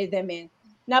algorithm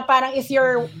na parang if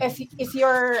you're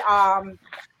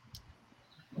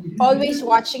always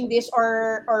watching this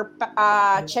or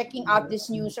checking out this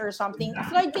news or something,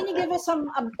 Floyd, can you give us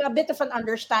a bit of an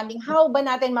understanding how ba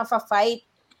natin mafa-fight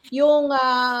yung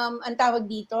ang tawag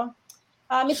dito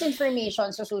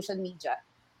misinformation sa social media?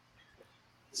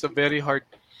 It's a very hard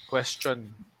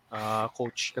question,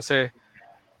 Coach, kasi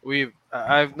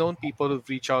I've known people who've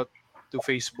reached out to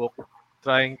Facebook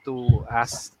trying to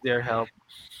ask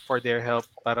for their help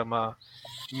para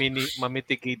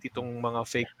ma-mitigate itong mga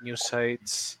fake news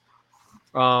sites.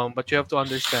 But you have to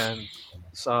understand,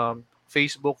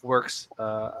 Facebook works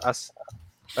as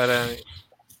parang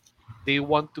they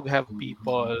want to have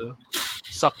people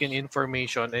suck in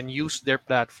information and use their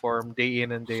platform day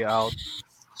in and day out.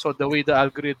 So the way the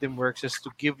algorithm works is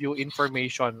to give you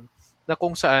information na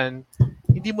kung saan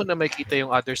hindi mo na makita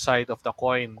yung other side of the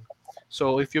coin.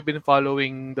 So if you've been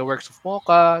following the works of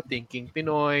Mocha, Thinking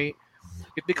Pinoy,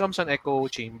 it becomes an echo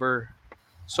chamber.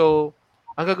 So,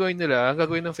 ang gagawin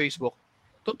ng Facebook,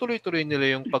 tutuloy-tuloy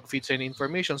nila yung pag-feed sa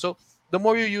information. So, the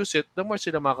more you use it, the more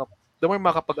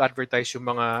makapag-advertise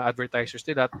yung mga advertisers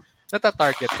nila at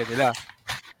natatarget ka nila.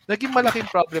 Naging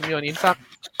malaking problem yon. In fact,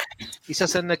 isa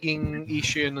sa naging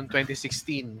issue noong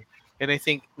 2016. And I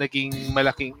think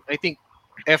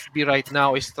FB right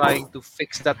now is trying to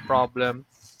fix that problem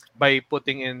by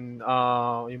putting in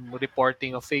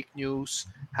reporting of fake news,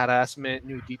 harassment,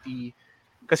 nudity.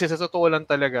 Kasi sa totoo lang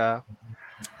talaga,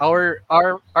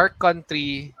 our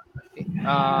country,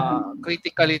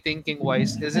 critically thinking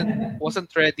wise,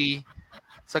 wasn't ready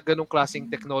sa ganung klaseng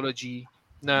technology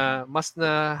na mas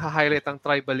na-highlight ang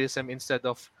tribalism instead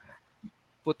of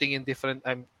putting in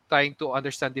trying to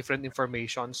understand different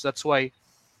informations. That's why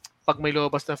pag may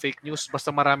lumabas na fake news, basta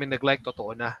maraming nag-like,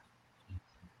 totoo na.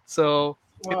 So,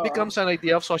 it becomes an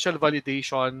idea of social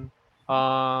validation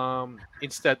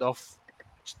instead of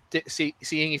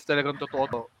seeing if talagang totoo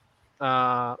to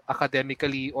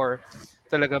academically or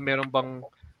talaga meron bang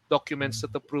documents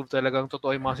to prove talagang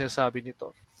totoo yung mga sinasabi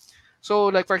nito.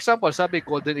 So, like for example, sabi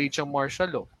golden age ng martial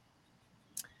law.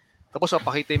 Tapos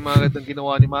pakita yung mga gandang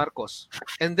ginawa ni Marcos.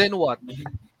 And then what?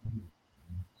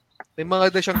 May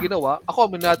mga ganda siyang ginawa. Ako,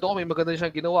 aminado ko, may maganda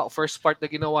siyang ginawa. First part na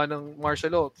ginawa ng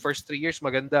martial law, first 3 years,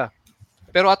 maganda.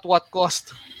 Pero at what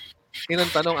cost? Yun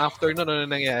ang tanong, after nun, ano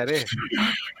nangyari?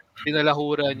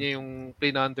 Pinalahura niya yung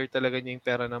plunder talaga niya yung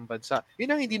pera ng bansa.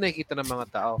 Yun ang hindi nakikita ng mga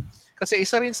tao. Kasi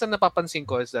isa rin sa napapansin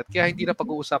ko is that kaya hindi na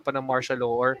pag-uusapan ng martial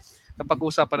law or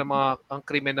napag-uusapan ng ang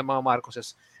krimen ng mga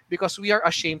Marcoses because we are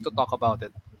ashamed to talk about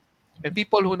it. And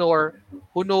people who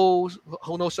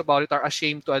knows about it are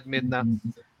ashamed to admit na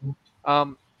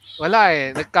wala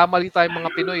nagkamali tayong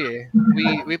mga Pinoy .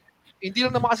 hindi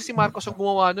lang naman kasi si Marcos ang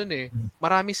gumawa nun eh.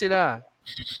 Marami sila.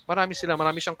 Marami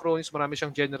siyang cronies, marami siyang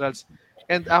generals.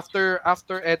 And after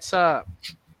EDSA,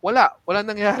 wala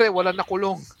nangyari, wala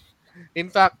nakulong. In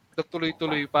fact,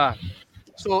 nagtuloy-tuloy pa.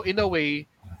 So in a way,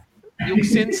 yung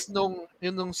since nung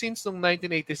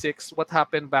 1986, what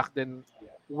happened back then,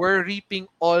 we're reaping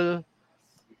all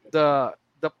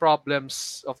the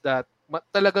problems of that.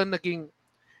 Talagang naging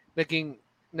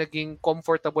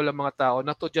comfortable ang mga tao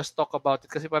not to just talk about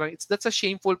it kasi parang that's a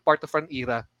shameful part of an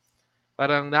era.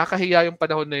 Parang nakakahiya yung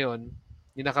panahon na yon.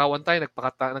 Ninakawan tayo,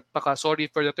 sorry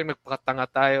for the term, nagpakatanga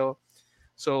tayo.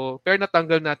 So, pero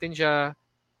natanggal natin siya.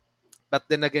 But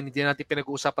then again, hindi natin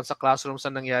pinag-uusapan sa classrooms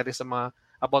na nangyari sa mga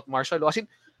about martial law. As in,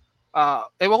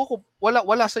 ewan ko kung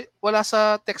wala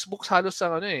sa textbooks halos sa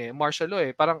martial law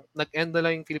eh. Parang nag-end na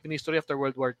lang yung Philippine history after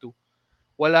World War II.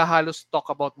 Wala halos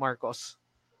talk about Marcos.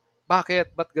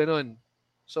 Bakit? Ba't ganun?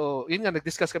 So, yun nga,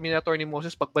 nag-discuss kami ni Attorney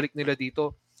Moses pagbalik nila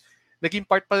dito. Naging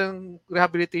part pa ng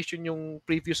rehabilitation yung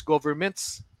previous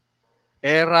governments.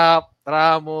 Erap,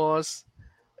 Ramos,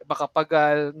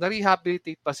 Macapagal,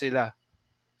 na-rehabilitate pa sila.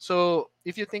 So,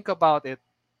 if you think about it,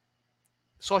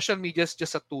 social media is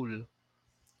just a tool.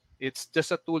 It's just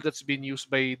a tool that's been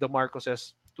used by the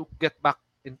Marcoses to get back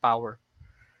in power.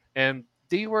 And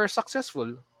they were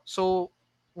successful. So,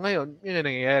 ngayon, yun yung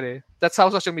nangyayari. That's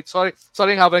how social media.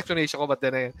 Sorry ang habang explanation ko, but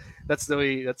then that's the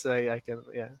way I can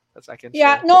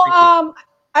Yeah, share. no,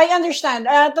 I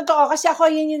understand. Totoo, kasi ako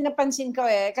yun yung napansin ko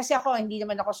eh. Kasi ako, hindi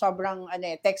naman ako sobrang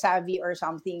tech savvy or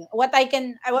something. What I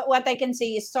can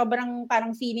say is sobrang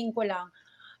parang feeling ko lang,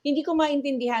 hindi ko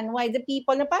maintindihan why the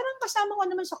people na parang kasama ko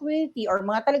naman sa community or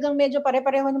mga talagang medyo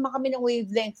pare-pareho naman kami ng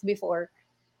wavelength before,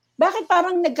 bakit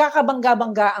parang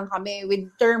nagkakabangga-banggaan kami with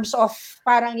terms of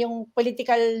parang yung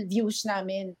political views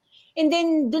namin. And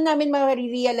then, doon namin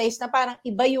ma-realize na parang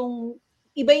iba yung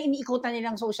iniikutan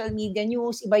nilang social media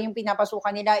news, iba yung pinapasukan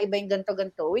nila, iba yung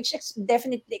ganto-ganto, which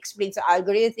definitely explains the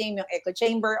algorithm, yung echo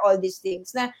chamber, all these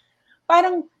things na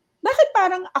parang, bakit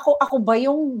parang ako ba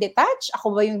yung detached?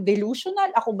 Ako ba yung delusional?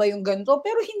 Ako ba yung ganto?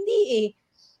 Pero hindi eh.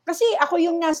 Kasi ako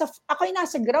yung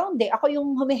nasa ground eh. Ako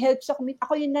yung humihelp sa community.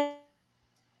 Ako yung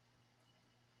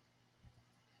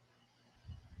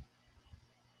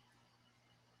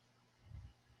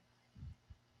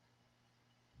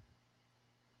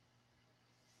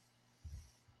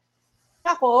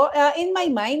ako, in my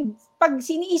mind, pag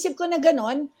siniisip ko na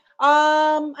gano'n,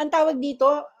 ang tawag dito,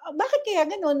 bakit kaya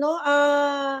gano'n, no?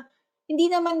 Hindi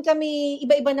naman kami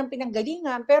iba-iba ng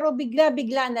pinanggalingan, pero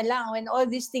bigla-bigla na lang when all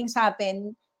these things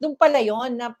happen, doon pala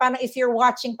yon na parang if you're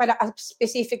watching pala a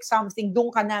specific something,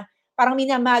 doon ka na, parang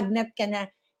minamagnet ka na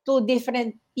to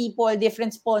different people,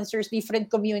 different sponsors, different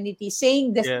communities,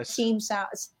 saying the same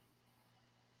sounds.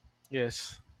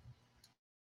 Yes.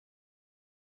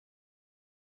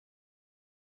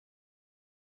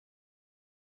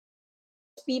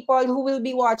 People who will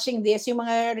be watching this, yung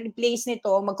mga replays nito,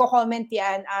 magko-comment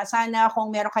yan. Sana kung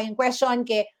meron kayong question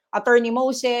kay Attorney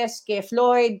Moses, kay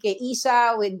Floyd, kay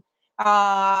Isa, with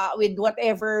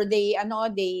whatever they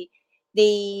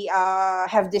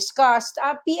have discussed,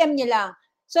 PM niyo lang.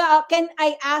 So can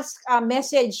I ask a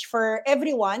message for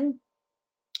everyone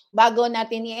bago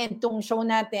natin i-end tong show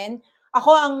natin? Ako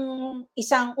ang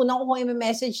isang unang kong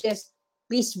i-message is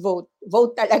please vote.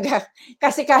 Vote talaga.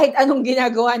 Kasi kahit anong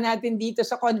ginagawa natin dito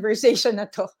sa conversation na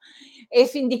to,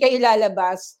 if hindi kayo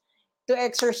lalabas to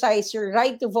exercise your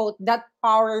right to vote, that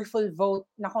powerful vote,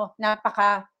 nako,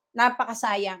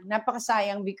 napakasayang.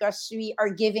 Napakasayang because we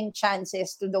are giving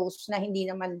chances to those na hindi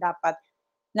naman dapat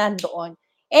nandoon.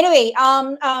 Anyway,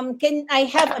 can I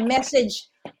have a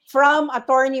message from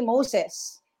Attorney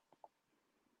Moses?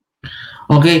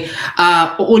 Okay,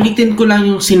 uulitin ko lang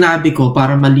yung sinabi ko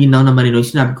para malinaw na malinaw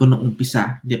yung sinabi ko nung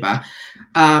umpisa, di ba?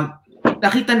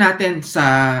 Nakita natin sa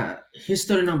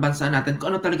history ng bansa natin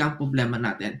kung ano talaga ang problema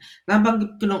natin.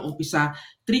 Nabanggit ko nung umpisa,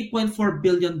 $3.4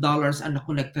 billion ang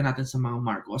nakolekta natin sa mga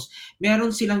Marcos.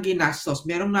 Meron silang ginastos,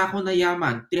 meron na ako na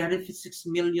yaman,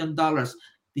 $356 million,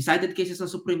 decided cases sa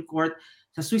Supreme Court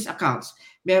sa Swiss accounts.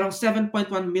 Merong 7.1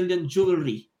 million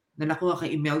jewelry na nakuha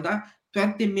kay Imelda,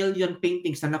 20 million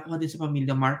paintings na nakuha din sa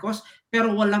pamilya Marcos,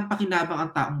 pero walang pakinabang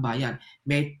ang taong bayan.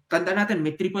 Tanda natin,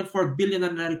 may 3.4 billion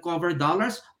na na-recover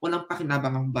dollars, walang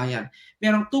pakinabang ang bayan.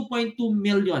 Merong 2.2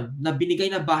 million na binigay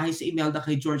na bahay sa Imelda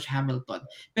kay George Hamilton,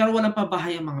 pero walang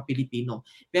pabahay ang mga Pilipino.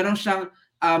 Meron siyang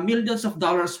millions of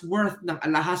dollars worth ng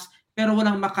alahas, pero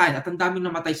walang makain at ang daming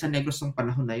namatay sa Negros ng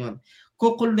panahon na yon.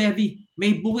 Coco levy,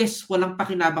 may buwis, walang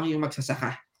pakinabang yung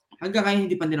magsasaka. Hanggang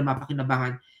ngayon, hindi pa nila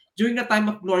mapakinabangan. During the time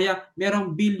of Gloria,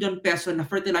 merong billion peso na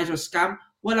fertilizer scam,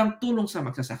 walang tulong sa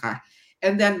magsasaka.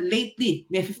 And then lately,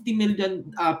 may 50 million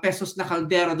pesos na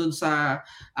kaldera dun sa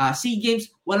SEA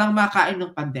Games, walang makain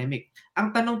ng pandemic.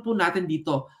 Ang tanong po natin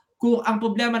dito, kung ang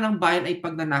problema ng bayan ay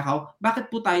pagnanakaw, bakit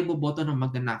po tayo boboto ng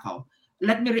magnanakaw?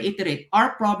 Let me reiterate,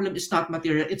 our problem is not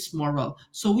material, it's moral.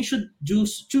 So we should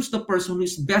choose the person who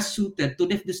is best suited to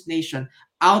lift this nation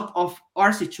out of our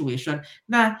situation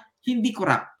na hindi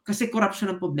corrupt. Kasi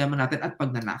corruption ang problema natin at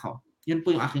pagnanakaw. Yan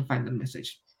po yung aking final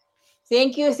message.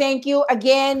 Thank you.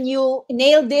 Again, you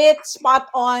nailed it. Spot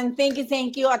on. Thank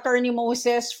you, Attorney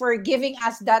Moses, for giving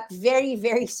us that very,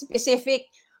 very specific,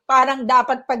 parang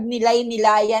dapat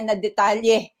pag-nilay-nilayan na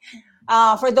detalye.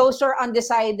 For those who are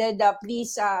undecided,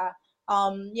 please,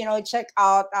 check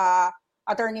out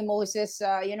Attorney Moses,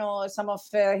 some of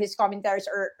his commentaries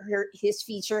or his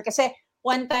feature. Kasi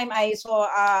one time I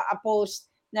saw a post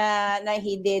na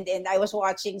he did, and I was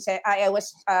watching, I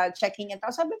was checking it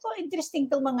out. Sabi ko, interesting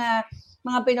tong mga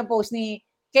pinapost ni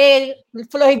kay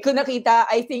Floyd ko nakita.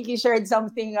 I think he shared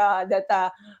something that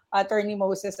Attorney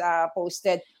Moses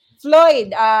posted.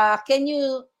 Floyd, can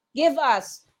you give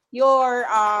us your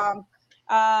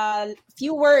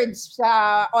few words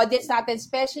sa audience natin,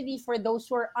 especially for those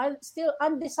who are still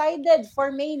undecided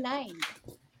for May 9?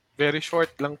 Very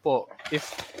short lang po.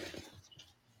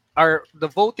 The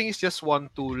voting is just one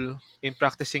tool in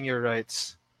practicing your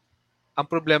rights. Ang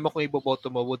problema kung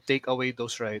iboboto mo would take away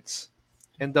those rights.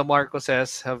 And the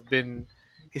Marcoses have been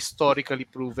historically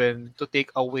proven to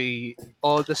take away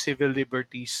all the civil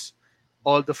liberties,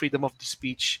 all the freedom of the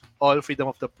speech, all freedom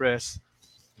of the press.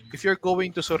 If you're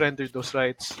going to surrender those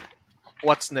rights,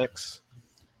 what's next?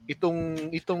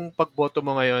 Itong pagboto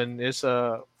mo ngayon is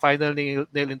a final nail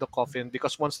in the coffin,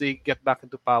 because once they get back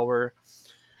into power,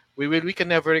 we can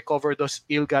never recover those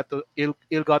ill-gotten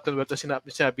wealth na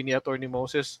sinabi ni Attorney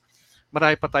Moses.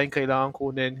 Marami pa tayong kailangan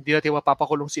kunin. Hindi natin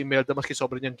mapapakulong si Imelda maski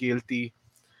sobrang niyang guilty.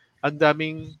 Ang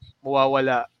daming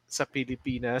mawawala sa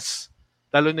Pilipinas,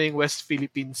 lalo na yung West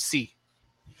Philippine Sea.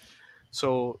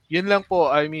 So, yun lang po.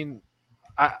 I mean,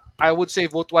 I would say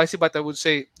vote wisely, but I would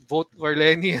say vote for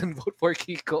Lenny and vote for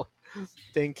Kiko.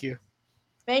 Thank you.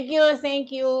 Thank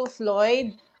you,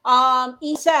 Floyd.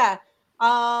 Isa,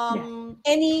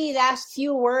 any last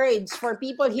few words for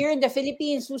people here in the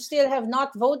Philippines who still have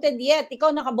not voted yet?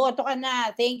 Ikaw, nakaboto ka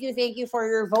na. Thank you for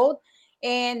your vote.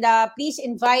 And please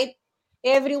invite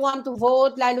everyone to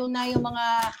vote, lalo na yung mga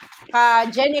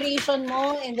ka-generation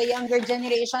mo and the younger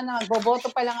generation na magboboto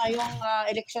pa lang ngayong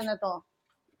election na to.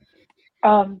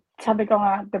 Sabi ko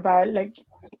nga, diba, like,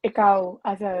 ikaw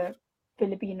as a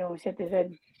Filipino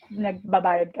citizen,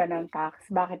 nagbabayad ka ng tax,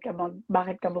 bakit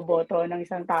ka boboto ng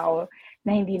isang tao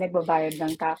na hindi nagbabayad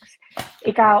ng tax?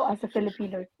 Ikaw as a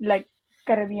Filipino, like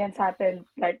karamihan sa atin,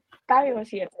 like tayo,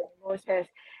 si Attorney Moses,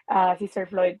 si Sir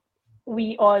Floyd,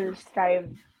 we all strive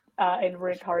and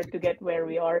work hard to get where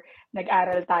we are.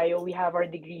 Nag-aral tayo, we have our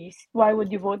degrees. Why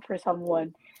would you vote for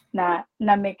someone na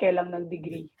nameke lang ng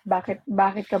degree?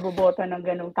 Bakit ka boboto ng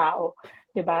ganung tao?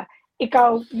 Diba?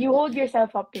 Ikaw, you hold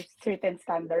yourself up to certain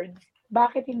standards.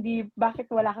 Bakit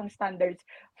wala kang standards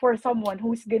for someone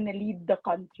who's gonna lead the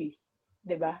country,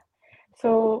 diba?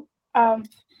 So,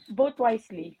 vote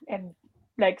wisely, and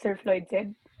like Sir Floyd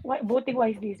said, voting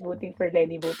wisely is voting for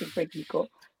Lenny, voting for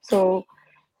Kiko. So,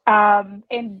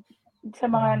 and sa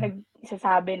mga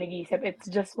nag-iisip, it's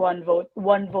just one vote.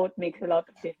 One vote makes a lot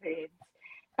of difference.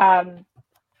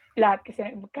 Lahat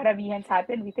kasi karamihan sa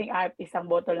atin, we think isang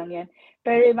boto lang yan.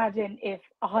 Pero imagine if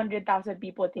 100,000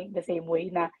 people think the same way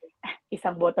na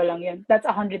isang boto lang yan. That's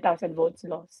 100,000 votes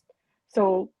lost.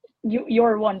 So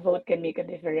your one vote can make a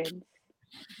difference.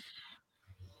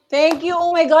 Thank you.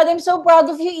 Oh my God, I'm so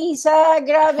proud of you, Isa.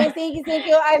 Grabe, thank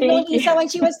you. I've known Isa when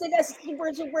she was still a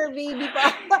super baby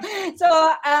pa. So,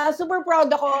 super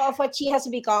proud ako of what she has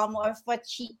become, of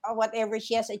whatever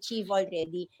she has achieved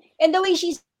already. And the way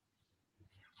she's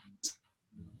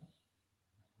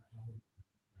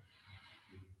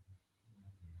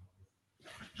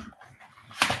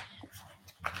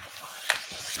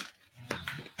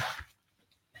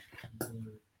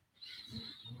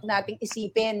nating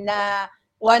isipin na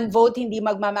one vote hindi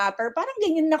magmamatter. Parang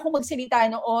ganyan na ako magsalita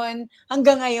noon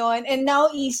hanggang ngayon. And now,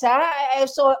 Isa,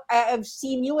 I've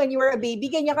seen you when you were a baby,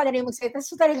 ganyan ka na rin magsalita.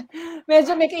 So talaga,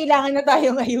 medyo may kailangan na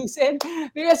tayong ayusin.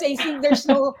 Because I think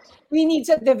we need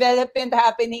some development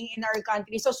happening in our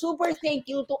country. So super thank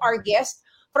you to our guests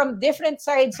from different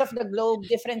sides of the globe,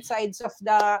 different sides of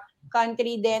the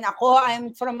country. Then ako,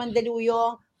 I'm from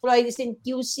Mandaluyong. Floyd is in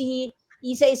QC.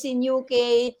 Isa is in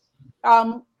UK.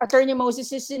 Attorney Moses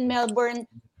is in Melbourne.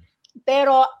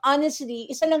 Pero honestly,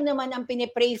 isa lang naman ang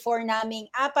pinipray for naming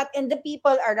apat, and the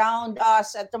people around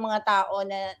us at mga tao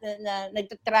na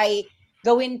nagtatry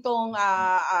gawin tong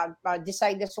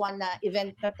Decide This One na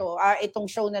event na to, itong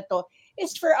show na to,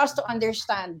 is for us to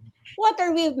understand what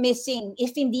are we missing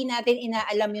if hindi natin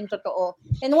inaalam yung totoo,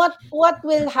 and what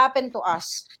will happen to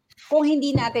us kung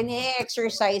hindi natin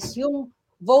i-exercise yung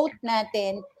vote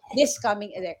natin this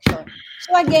coming election.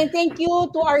 So again, thank you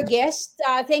to our guest.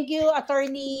 Thank you,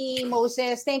 Attorney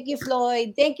Moses. Thank you,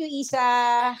 Floyd. Thank you,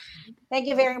 Isa. Thank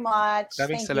you very much.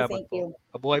 Maraming salamat thank you.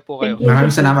 po. Mabuhay po kayo.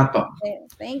 Maraming salamat po.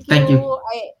 Thank you. Thank you.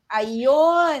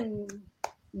 Ayun.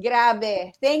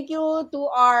 Grabe. Thank you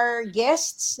to our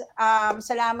guests.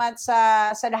 Salamat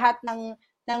sa lahat ng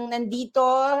nandito,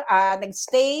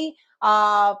 nagstay,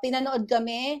 pinanood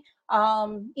kami.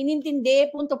 Inintindi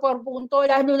punto por punto,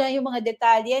 lalo na yung mga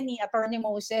detalye ni Attorney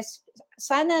Moses.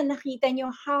 Sana nakita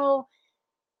nyo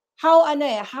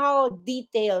how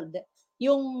detailed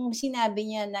yung sinabi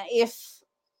niya na if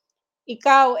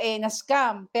ikaw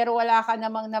na-scam, pero wala ka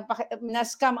namang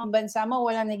na-scam ang bansa mo,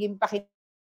 walang naging pakinabang,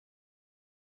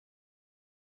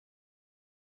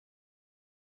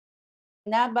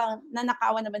 na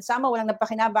nakaawan na bansa mo, walang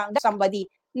napakinabang somebody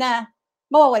na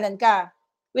mawawalan ka.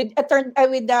 With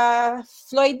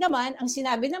Floyd naman, ang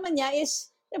sinabi naman niya is,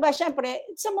 diba, syempre,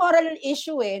 it's a moral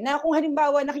issue na kung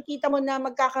halimbawa nakikita mo na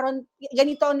magkakaroon,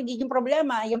 ganito ang nagiging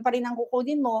problema, yan pa rin ang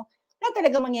kukunin mo, na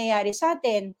talaga mangyayari sa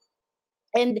atin.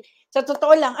 And sa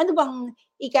totoo lang, ano bang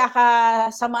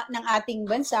ikakasama ng ating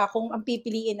bansa kung ang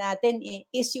pipiliin natin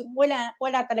is yung wala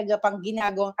talaga pang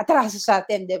ginagawang atraso sa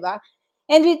atin, diba?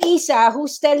 And with Isa,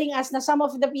 who's telling us na some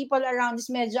of the people around is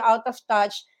medyo out of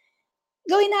touch,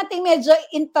 gawin natin medyo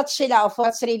in touch sila of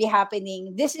what's really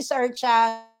happening. This is our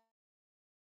chance.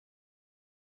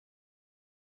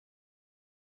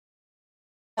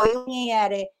 Yung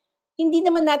nangyayari, hindi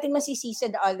naman natin masisisi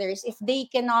the others if they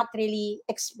cannot really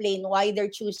explain why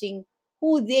they're choosing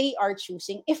who they are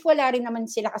choosing if wala rin naman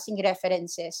sila kasing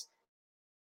references.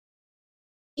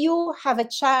 You have a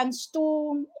chance to,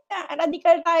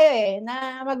 radical tayo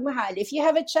na magmahal. If you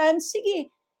have a chance,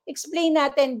 sige, explain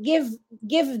natin, give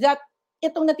that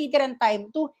itong natitirang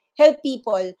time to help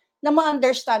people na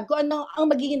ma-understand kung ano ang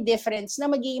magiging difference na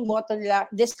magiging boto nila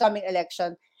this coming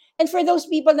election. And for those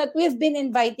people that we've been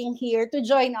inviting here to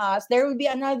join us, there will be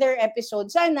another episode.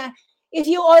 Sana, if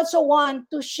you also want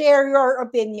to share your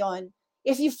opinion,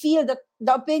 if you feel that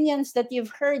the opinions that you've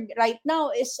heard right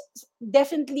now is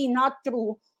definitely not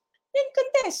true, then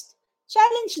contest.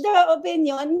 Challenge the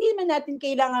opinion. Hindi man natin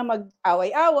kailangan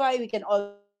mag-away-away. We can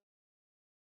all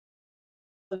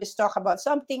just talk about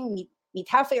something, meet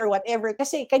halfway or whatever,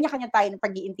 kasi kanya-kanya tayo ng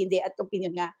pag-iintindi at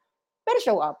opinion nga. Pero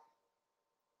show up.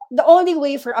 The only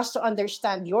way for us to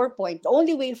understand your point, the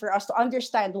only way for us to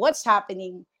understand what's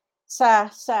happening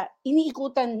sa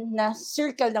iniikutan na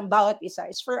circle ng bawat isa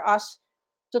is for us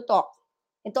to talk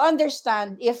and to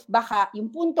understand if baka yung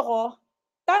punto ko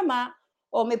tama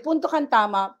o may punto kang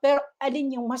tama, pero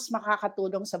alin yung mas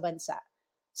makakatulong sa bansa.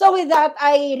 So with that,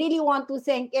 I really want to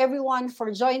thank everyone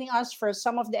for joining us for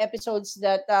some of the episodes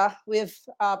that we've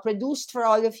produced for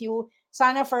all of you.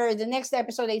 Sana for the next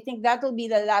episode, I think that will be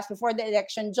the last before the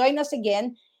election. Join us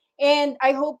again. And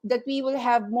I hope that we will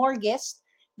have more guests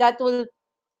that will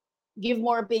give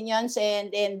more opinions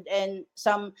and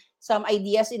some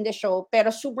ideas in the show.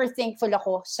 Pero super thankful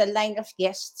ako sa line of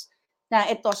guests na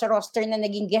ito sa roster na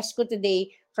naging guest ko today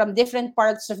from different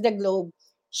parts of the globe,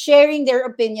 sharing their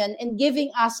opinion and giving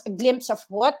us a glimpse of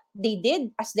what they did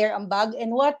as their ambag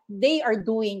and what they are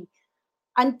doing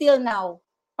until now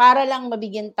para lang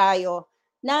mabigyan tayo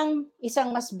ng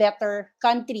isang mas better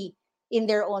country in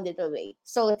their own little way.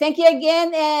 So thank you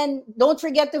again, and don't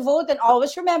forget to vote, and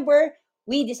always remember,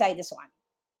 we decide this one.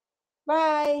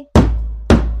 Bye!